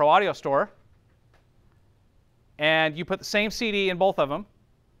bought at a pro audio store. And you put the same CD in both of them.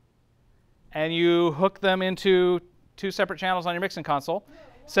 And you hook them into two separate channels on your mixing console.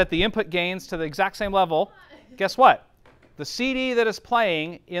 Set the input gains to the exact same level. Guess what? The CD that is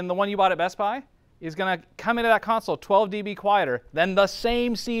playing in the one you bought at Best Buy is going to come into that console 12 dB quieter than the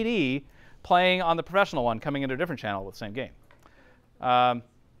same CD playing on the professional one coming into a different channel with the same gain. And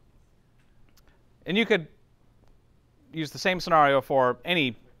you could use the same scenario for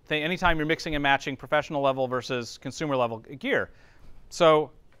anytime you're mixing and matching professional level versus consumer level gear.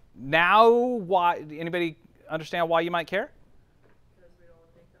 So now, anybody understand why you might care? Because we don't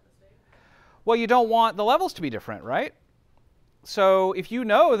make that mistake. Well, you don't want the levels to be different, right? So if you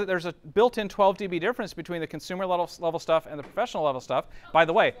know that there's a built-in 12 dB difference between the consumer level stuff and the professional level stuff, by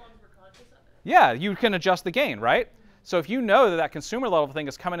the way, As long as we're conscious of it. yeah, you can adjust the gain, right? So if you know that that consumer level thing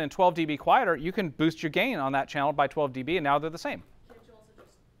is coming in 12 dB quieter, you can boost your gain on that channel by 12 dB, and now they're the same. Can't you also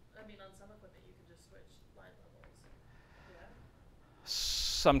just, I mean, on some equipment, you can just switch line levels. Yeah.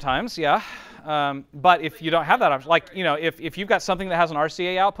 Sometimes, yeah. But if you don't have that option, like, you know, if you've got something that has an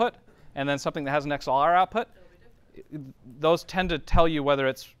RCA output and then something that has an XLR output, It'll be different. those tend to tell you whether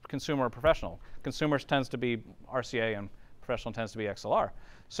it's consumer or professional. Consumers tends to be RCA and professional tends to be XLR.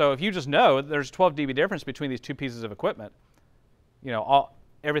 So if you just know that there's 12 dB difference between these two pieces of equipment, you know,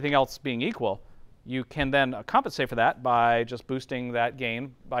 everything else being equal, you can then compensate for that by just boosting that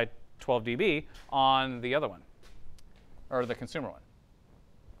gain by 12 dB on the other one, or the consumer one.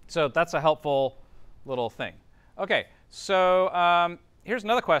 So that's a helpful little thing. Okay, so here's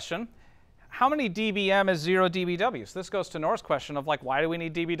another question. How many dBm is 0 dBw? So this goes to Nora's question of, like, why do we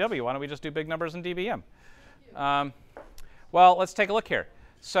need dBw? Why don't we just do big numbers in dBm? Well, let's take a look here.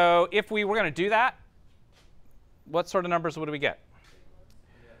 So if we were going to do that, what sort of numbers would we get?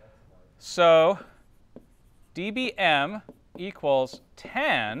 So dBm equals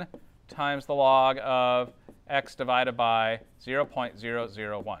 10 times the log of x divided by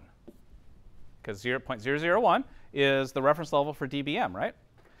 0.001. Because 0.001 is the reference level for dBm, right?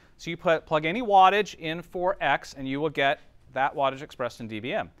 So you plug any wattage in for x, and you will get that wattage expressed in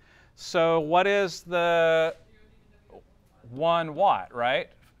dBm. So what is the 1 watt, right?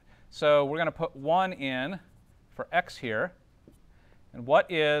 So we're going to put 1 in for x here. And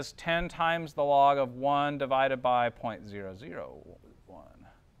what is 10 times the log of 1 divided by 0.001?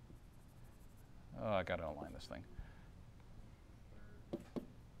 Oh, I got to align this thing.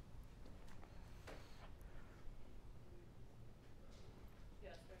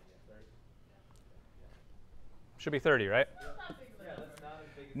 Yes, right here. Should be 30, right? Yeah, that's not as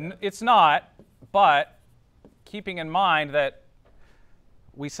big as It's not, but keeping in mind that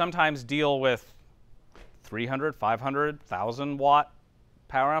we sometimes deal with 300, 500, 1,000 watt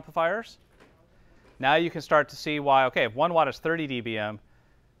power amplifiers. Now you can start to see why, okay, if 1 watt is 30 dBm,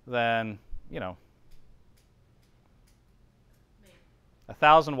 then, you know,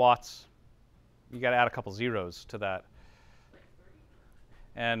 1,000 watts, you got to add a couple zeros to that.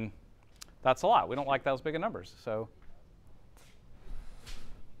 And that's a lot. We don't like those big of numbers. So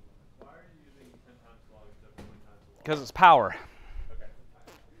Why are you using 10 times the log instead of 20 times the log? because it's power. Okay.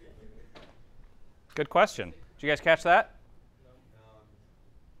 Good question. Did you guys catch that?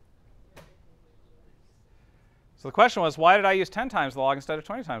 So the question was, why did I use 10 times the log instead of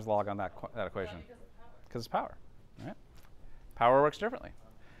 20 times the log on that equation? Because it's power. Right? Power works differently.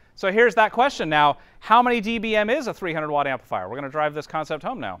 So here's that question now. How many dBm is a 300 watt amplifier? We're going to drive this concept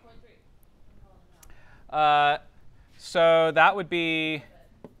home now. So that would be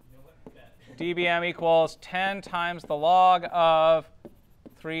dBm equals 10 times the log of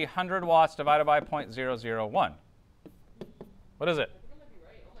 300 watts divided by 0.001. What is it?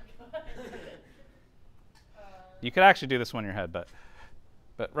 You could actually do this one in your head, but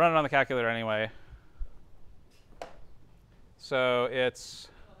run it on the calculator anyway. So it's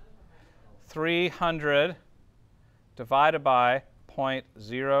 300 divided by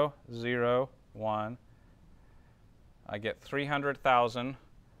 0.001. I get 300,000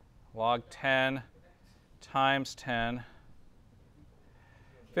 log 10 times 10,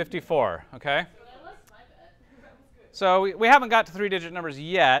 54, okay? So we haven't got to 3-digit numbers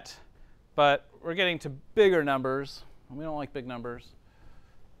yet, but we're getting to bigger numbers. We don't like big numbers.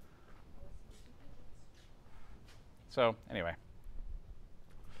 So anyway.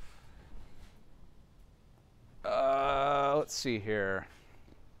 Let's see here.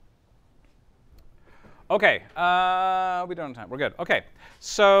 Okay, we don't have time. We're good. Okay,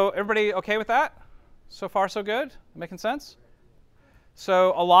 so everybody okay with that? So far, so good? Making sense?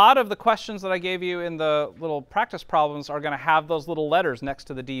 So a lot of the questions that I gave you in the little practice problems are going to have those little letters next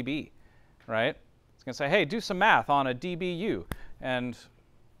to the dB, right? It's going to say, hey, do some math on a dBu. And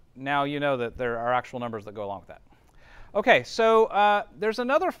now you know that there are actual numbers that go along with that. Okay, so there's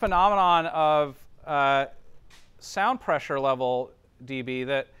another phenomenon of sound pressure level dB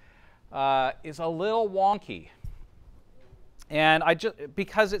that is a little wonky. And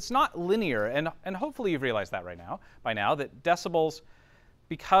because it's not linear, and hopefully you've realized that by now, that decibels,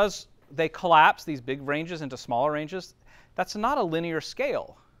 because they collapse these big ranges into smaller ranges, that's not a linear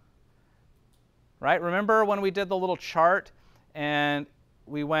scale. Right? Remember when we did the little chart and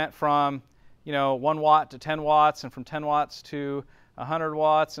we went from 1 watt to 10 watts, and from 10 watts to 100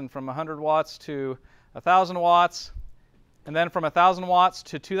 watts, and from 100 watts to 1,000 watts, and then from 1,000 watts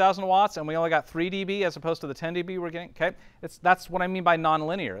to 2,000 watts, and we only got 3 dB as opposed to the 10 dB we're getting. Okay, that's what I mean by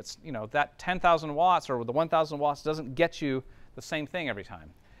nonlinear. It's that 10,000 watts or the 1,000 watts doesn't get you the same thing every time.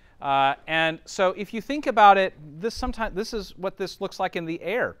 And so if you think about it, this is what this looks like in the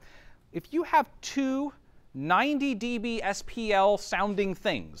air. If you have two 90 dB SPL sounding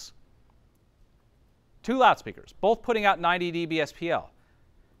things, two loudspeakers, both putting out 90 dB SPL,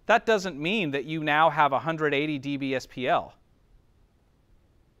 that doesn't mean that you now have 180 dB SPL.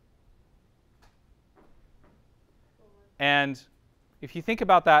 And if you think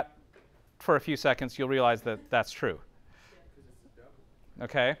about that for a few seconds, you'll realize that that's true.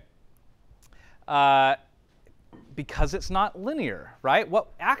 Okay? Because it's not linear, right?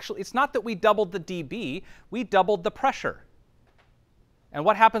 Actually, it's not that we doubled the dB, we doubled the pressure. And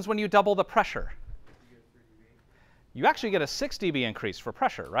what happens when you double the pressure? You actually get a 6 dB increase for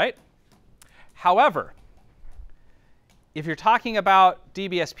pressure, right? However, if you're talking about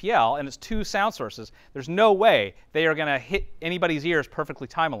dB-SPL and it's two sound sources, there's no way they are going to hit anybody's ears perfectly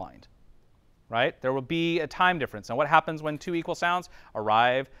time aligned, right? There will be a time difference. And what happens when two equal sounds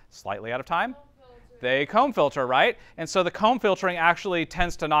arrive slightly out of time? They comb filter, right? And so the comb filtering actually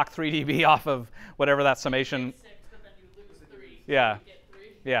tends to knock 3 dB off of whatever that summation. Yeah.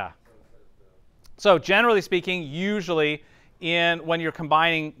 Yeah. So generally speaking, usually when you're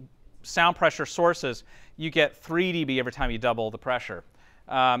combining sound pressure sources, you get 3 dB every time you double the pressure.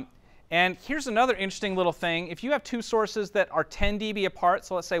 And here's another interesting little thing. If you have two sources that are 10 dB apart,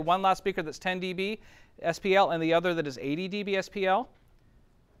 so let's say one loudspeaker that's 10 dB SPL and the other that is 80 dB SPL,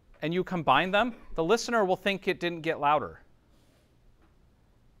 and you combine them, the listener will think it didn't get louder.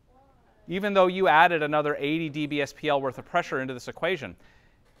 Even though you added another 80 dB SPL worth of pressure into this equation,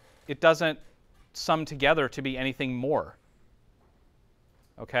 it doesn't sum together to be anything more.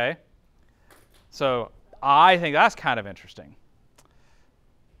 Okay? So I think that's kind of interesting.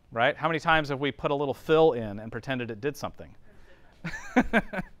 right? How many times have we put a little fill in and pretended it did something? Well, can't it just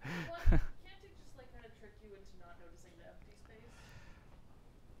like kind of trick you into not noticing the empty space?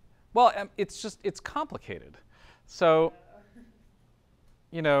 Well, it's complicated. So,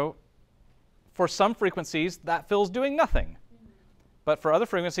 you know, for some frequencies, that fill's doing nothing. But for other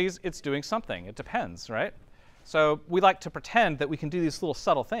frequencies, it's doing something. It depends, right? So we like to pretend that we can do these little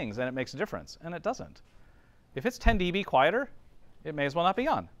subtle things and it makes a difference, and it doesn't. If it's 10 dB quieter, it may as well not be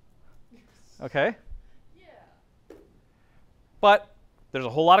on. Okay? Yeah. But there's a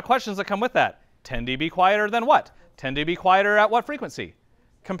whole lot of questions that come with that. 10 dB quieter than what? 10 dB quieter at what frequency?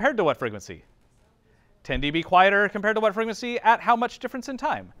 Compared to what frequency? 10 dB quieter compared to what frequency at how much difference in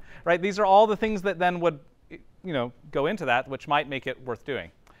time? Right? These are all the things that then would, you know, go into that, which might make it worth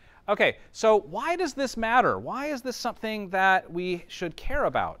doing. Okay, so why does this matter? Why is this something that we should care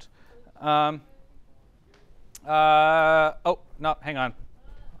about? Oh, no, hang on.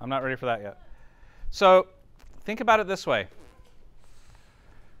 I'm not ready for that yet. So think about it this way.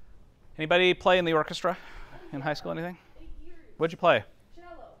 Anybody play in the orchestra in high school, anything? What'd you play?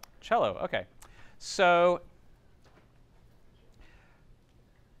 Cello. Cello, okay. So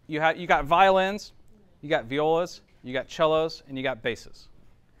you got violins, you got violas, you got cellos, and you got basses.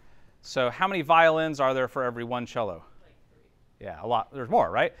 So how many violins are there for every one cello? Like 3. Yeah, a lot. There's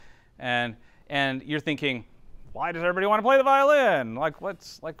more, right? And you're thinking, why does everybody want to play the violin? Like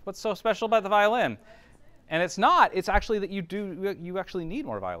what's so special about the violin? And it's not. It's actually that you actually need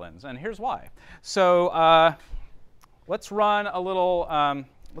more violins, and here's why. So let's run a little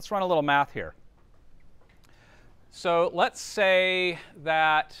math here. So let's say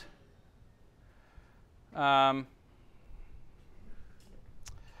that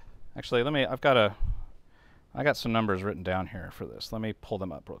actually, I got some numbers written down here for this. Let me pull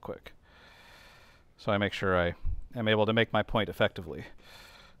them up real quick so I make sure I am able to make my point effectively.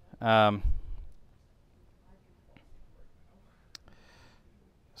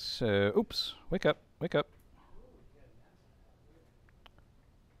 So, oops, wake up. There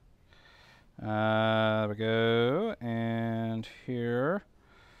we go, and here,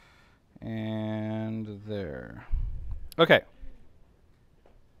 and there. Okay.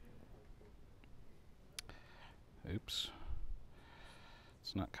 Oops.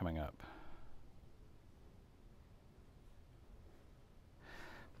 It's not coming up.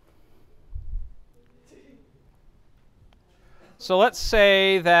 So let's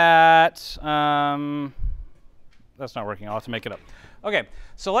say that that's not working. I'll have to make it up. Okay,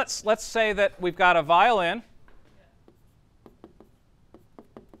 so let's say that we've got a violin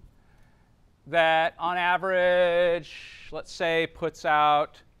that on average, let's say, puts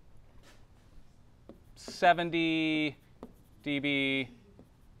out 70 dB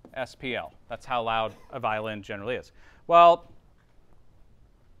SPL. That's how loud a violin generally is. Well,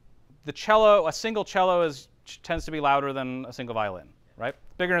 the cello, a single cello tends to be louder than a single violin, right?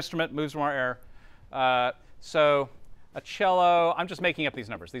 Bigger instrument, moves more air. So a cello, I'm just making up these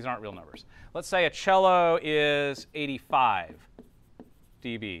numbers. These aren't real numbers. Let's say a cello is 85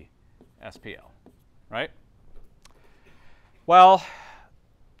 dB SPL, right? Well,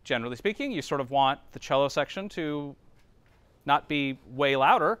 generally speaking, you sort of want the cello section to not be way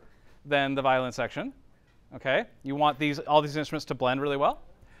louder than the violin section, okay? You want all these instruments to blend really well.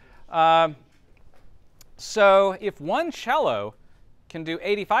 So if one cello can do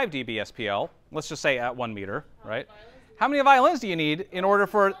 85 dB SPL, let's just say at 1 meter, right? How many violins do you need in order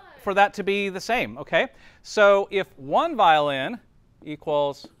for that to be the same, okay? So if one violin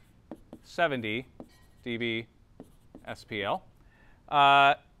equals 70 dB SPL,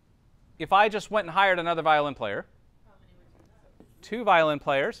 if I just went and hired another violin player, 2 violin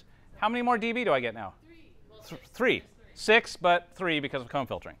players, how many more dB do I get now? 3. 3. 6, but 3 because of comb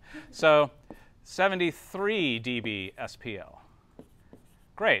filtering. So 73 dB SPL.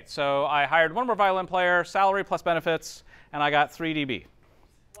 Great. So I hired one more violin player, salary plus benefits, and I got 3 dB.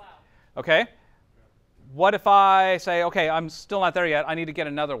 Wow. Okay? What if I say, okay, I'm still not there yet. I need to get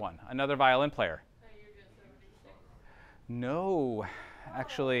another one, another violin player? Now you're just 76. No,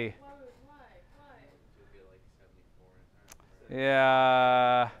 actually. Why?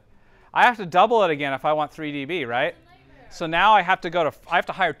 Yeah. I have to double it again if I want 3 dB, right? So now I have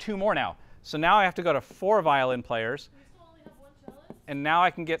to hire 2 more now. So now I have to go to 4 violin players, We still only have 1 cellist? and now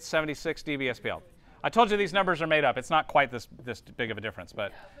I can get 76 dB SPL. I told you these numbers are made up. It's not quite this big of a difference,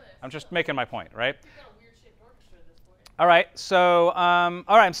 but I'm just making my point, right? You've got a weird shaped orchestra at this point. All right, so all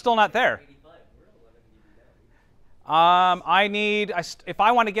right, I'm still not there. If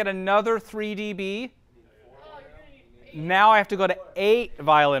I want to get another 3 dB, Oh, you're gonna need 8. now I have to go to 8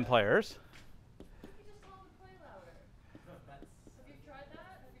 violin players. You just told them to play louder. Have you tried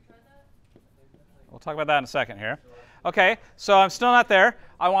that? talk about that in a second here. Okay, so I'm still not there.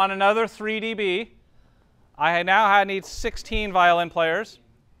 I want another 3 dB. I now need 16 violin players.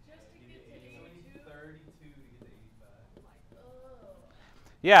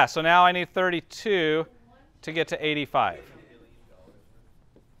 Yeah, so now I need 32 to get to 85.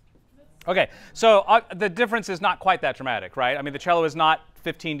 Okay, so the difference is not quite that dramatic, right? I mean, the cello is not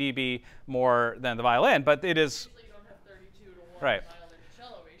 15 dB more than the violin, but it is. Usually you don't have 32 to 1 Right. violin to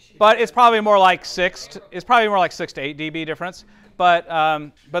cello ratio. But it's probably more like 6 to 8 dB difference. But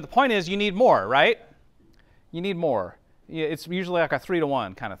the point is, you need more, right? You need more. It's usually like a 3 to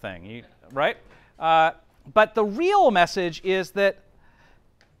 1 kind of thing, right? But the real message is that,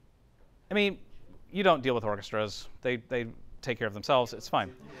 I mean, you don't deal with orchestras. They take care of themselves. It's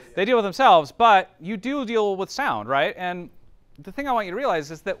fine. They deal with themselves, but you do deal with sound, right? And the thing I want you to realize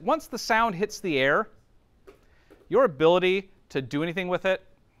is that once the sound hits the air, your ability to do anything with it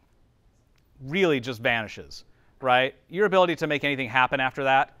really just vanishes, right? Your ability to make anything happen after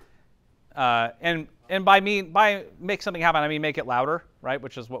that, and by make something happen, I mean make it louder, right?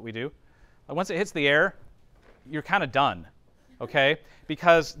 Which is what we do. Once it hits the air, you're kind of done, okay?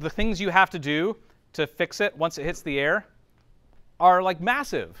 Because the things you have to do to fix it once it hits the air are like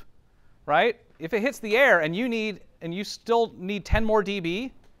massive, right? If it hits the air and you still need 10 more dB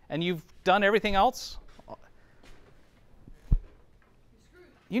and you've done everything else,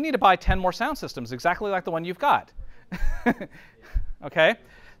 you need to buy 10 more sound systems exactly like the one you've got. Okay?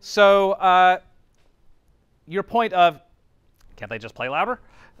 So your point of, can't they just play louder?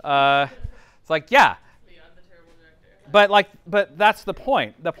 It's like, yeah. Beyond the terrible director. But that's the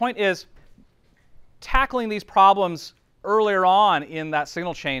point. The point is tackling these problems earlier on in that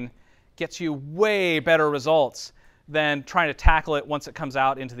signal chain gets you way better results than trying to tackle it once it comes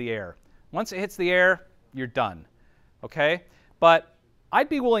out into the air. Once it hits the air, you're done. Okay? But I'd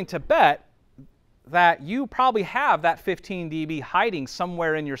be willing to bet that you probably have that 15 dB hiding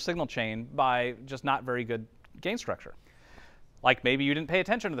somewhere in your signal chain by just not very good gain structure. Like maybe you didn't pay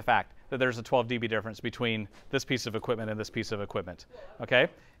attention to the fact that there's a 12 dB difference between this piece of equipment and this piece of equipment. Okay?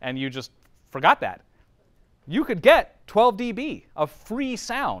 And you just forgot that. You could get 12 dB of free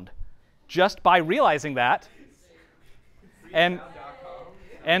sound just by realizing that and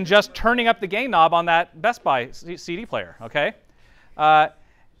just turning up the gain knob on that Best Buy CD player, okay?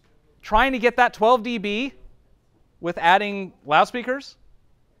 Trying to get that 12 dB with adding loudspeakers,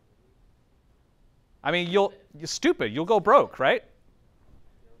 I mean, you're stupid. You'll go broke, right?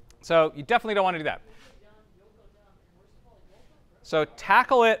 So you definitely don't want to do that. So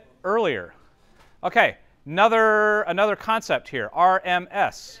tackle it earlier. Okay, another concept here,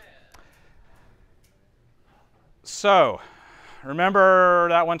 RMS. So remember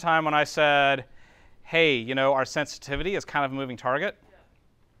that one time when I said, hey, you know, our sensitivity is kind of a moving target?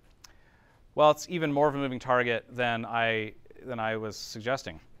 Well, it's even more of a moving target than I was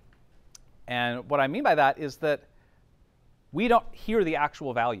suggesting. And what I mean by that is that we don't hear the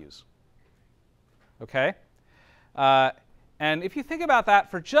actual values. Okay? And if you think about that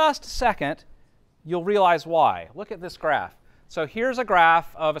for just a second, you'll realize why. Look at this graph. So here's a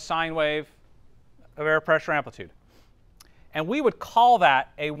graph of a sine wave of air pressure amplitude. And we would call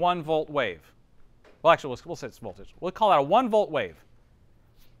that a 1 volt wave. Well, actually, we'll say it's voltage. We'll call that a 1 volt wave.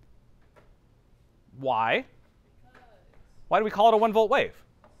 Why? Why do we call it a 1 volt wave?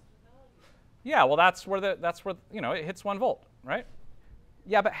 Yeah, well, that's where you know, it hits 1 volt, right?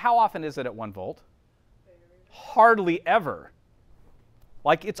 Yeah, but how often is it at 1 volt? Hardly ever.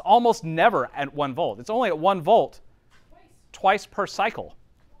 Like, it's almost never at 1 volt. It's only at 1 volt twice per cycle.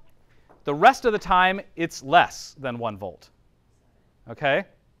 The rest of the time, it's less than 1 volt. Okay?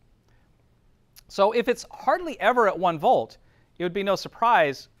 So if it's hardly ever at 1 volt, it would be no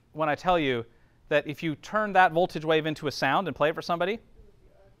surprise when I tell you that if you turn that voltage wave into a sound and play it for somebody,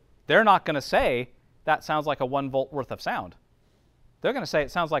 they're not going to say that sounds like a 1 volt worth of sound. They're going to say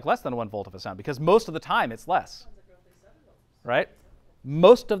it sounds like less than 1 volt of a sound because most of the time it's less. Right?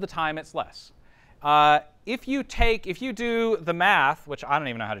 Most of the time it's less. If you do the math, which I don't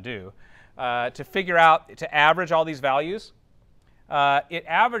even know how to do, to figure out, to average all these values, it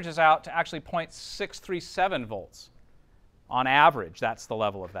averages out to actually 0.637 volts. On average, that's the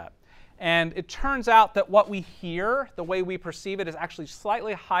level of that. And it turns out that what we hear, the way we perceive it, is actually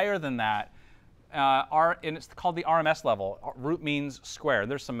slightly higher than that. And it's called the RMS level. Root means square.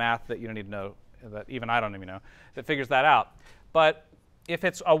 There's some math that you don't need to know, that even I don't even know, that figures that out. But if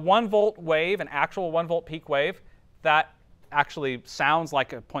it's a 1 volt wave, an actual 1 volt peak wave, that actually sounds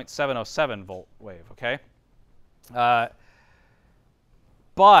like a 0.707 volt wave, okay?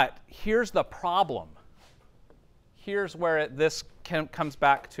 But here's the problem. Here's where this comes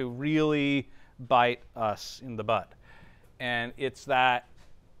back to really bite us in the butt. And it's that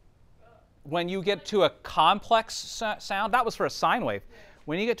when you get to a complex sound, that was for a sine wave.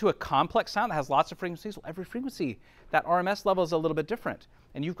 When you get to a complex sound that has lots of frequencies, well, every frequency, that RMS level is a little bit different.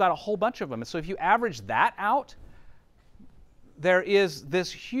 And you've got a whole bunch of them. And so if you average that out, there is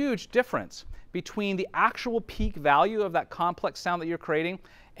this huge difference between the actual peak value of that complex sound that you're creating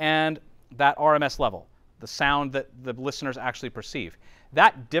and that RMS level, the sound that the listeners actually perceive.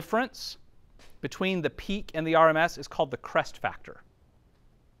 That difference between the peak and the RMS is called the crest factor.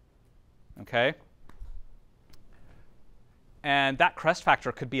 Okay? And that crest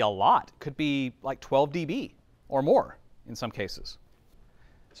factor could be a lot. It could be like 12 dB or more in some cases.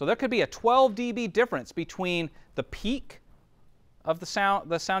 So there could be a 12 dB difference between the peak of the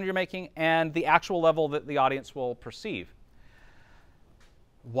sound you're making and the actual level that the audience will perceive.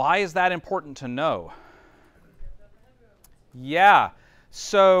 Why is that important to know? Yeah.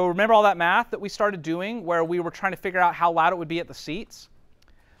 So remember all that math that we started doing where we were trying to figure out how loud it would be at the seats?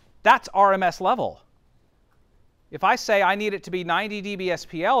 That's RMS level. If I say I need it to be 90 dB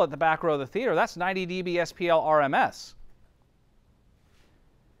SPL at the back row of the theater, that's 90 dB SPL RMS.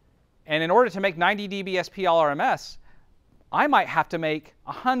 And in order to make 90 dB SPL RMS, I might have to make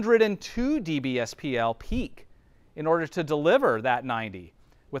 102 dB SPL peak in order to deliver that 90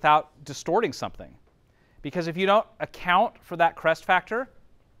 without distorting something. Because if you don't account for that crest factor,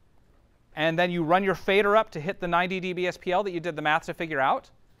 and then you run your fader up to hit the 90 dB SPL that you did the math to figure out,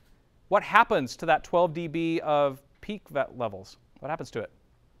 what happens to that 12 dB of peak levels? What happens to it?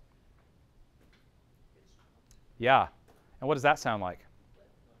 Yeah. And what does that sound like?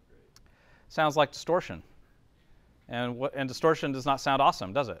 Sounds like distortion. And distortion does not sound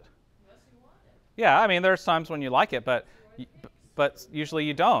awesome, does it? Yeah, I mean, there's times when you like it, but usually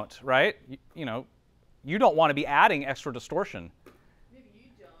you don't, right? You know, you don't want to be adding extra distortion. Maybe you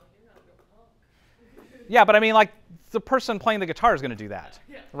don't. You're not a real punk. Yeah, but I mean, like, the person playing the guitar is going to do that,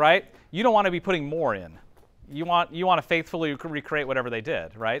 right? You don't want to be putting more in. You want to faithfully recreate whatever they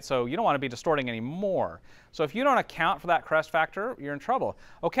did, right? So you don't want to be distorting any more. So if you don't account for that crest factor, you're in trouble.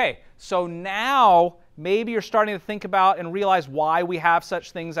 Okay, so now maybe you're starting to think about and realize why we have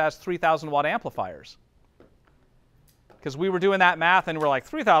such things as 3,000 watt amplifiers. Because we were doing that math and we're like,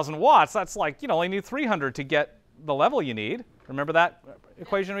 3,000 watts, that's like, you only need 300 to get the level you need. Remember that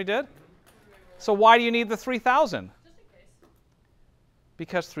equation we did? So why do you need the 3,000? Just in case.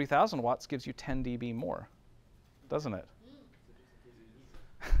 Because 3,000 watts gives you 10 dB more, doesn't it?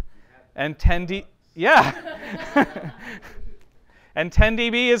 And 10 dB, yeah. And 10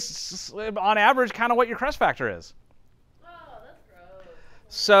 dB is, on average, kind of what your crest factor is. Oh, that's gross.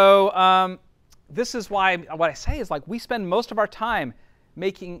 So this is why what I say is, like, we spend most of our time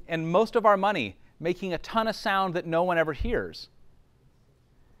making, and most of our money, making a ton of sound that no one ever hears.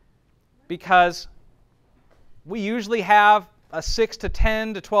 Because we usually have a 6 to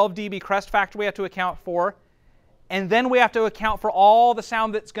 10 to 12 dB crest factor we have to account for. And then we have to account for all the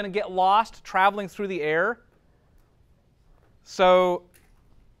sound that's going to get lost traveling through the air. So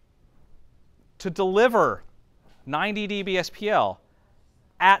to deliver 90 dB SPL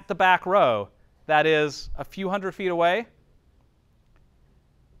at the back row, that is a few hundred feet away,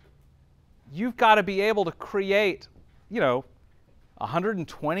 you've got to be able to create,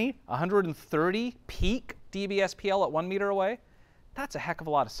 120, 130 peak dB SPL at 1 meter away. That's a heck of a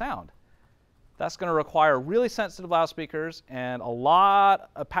lot of sound. That's going to require really sensitive loudspeakers and a lot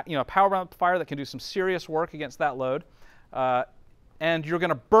of power amplifier that can do some serious work against that load. And you're going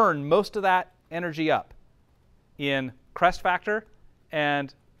to burn most of that energy up in crest factor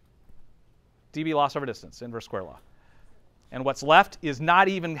and dB loss over distance, inverse square law. And what's left is not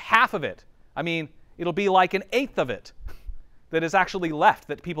even half of it. I mean, it'll be like an eighth of it that is actually left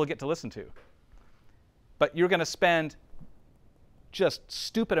that people get to listen to. But you're going to spend just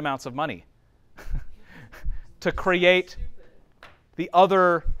stupid amounts of money to create the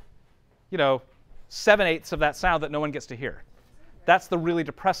other, 7/8 of that sound that no one gets to hear. That's the really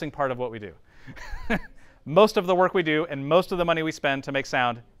depressing part of what we do. Most of the work we do and most of the money we spend to make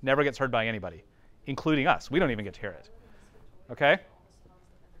sound never gets heard by anybody, including us. We don't even get to hear it. Okay?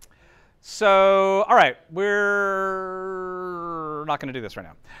 So, all right, we're not going to do this right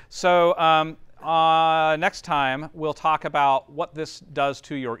now. So next time, we'll talk about what this does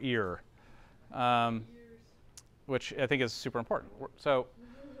to your ear, which I think is super important. So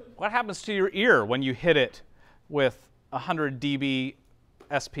what happens to your ear when you hit it with 100 dB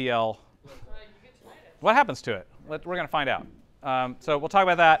SPL? What happens to it? We're going to find out. So we'll talk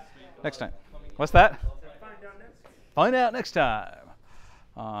about that next time. What's that? Find out next time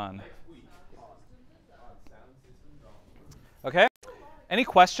on. Okay. Any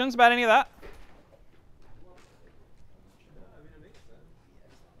questions about any of that?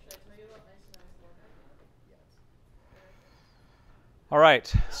 All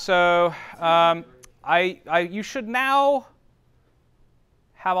right, so you should now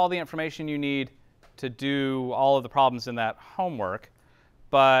have all the information you need to do all of the problems in that homework,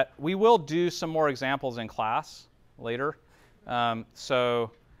 but we will do some more examples in class later. So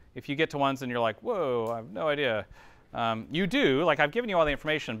if you get to ones and you're like, whoa, I have no idea, you do, like I've given you all the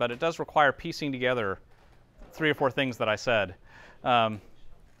information, but it does require piecing together 3 or 4 things that I said,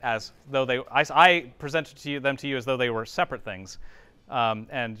 as though I presented them to you as though they were separate things.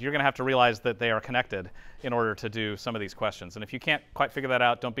 And you're going to have to realize that they are connected in order to do some of these questions. And if you can't quite figure that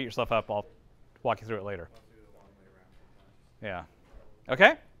out, don't beat yourself up. I'll walk you through it later. Yeah. Okay?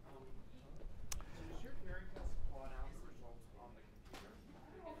 Does your hearing test plot out the results on the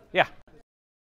computer? Yeah.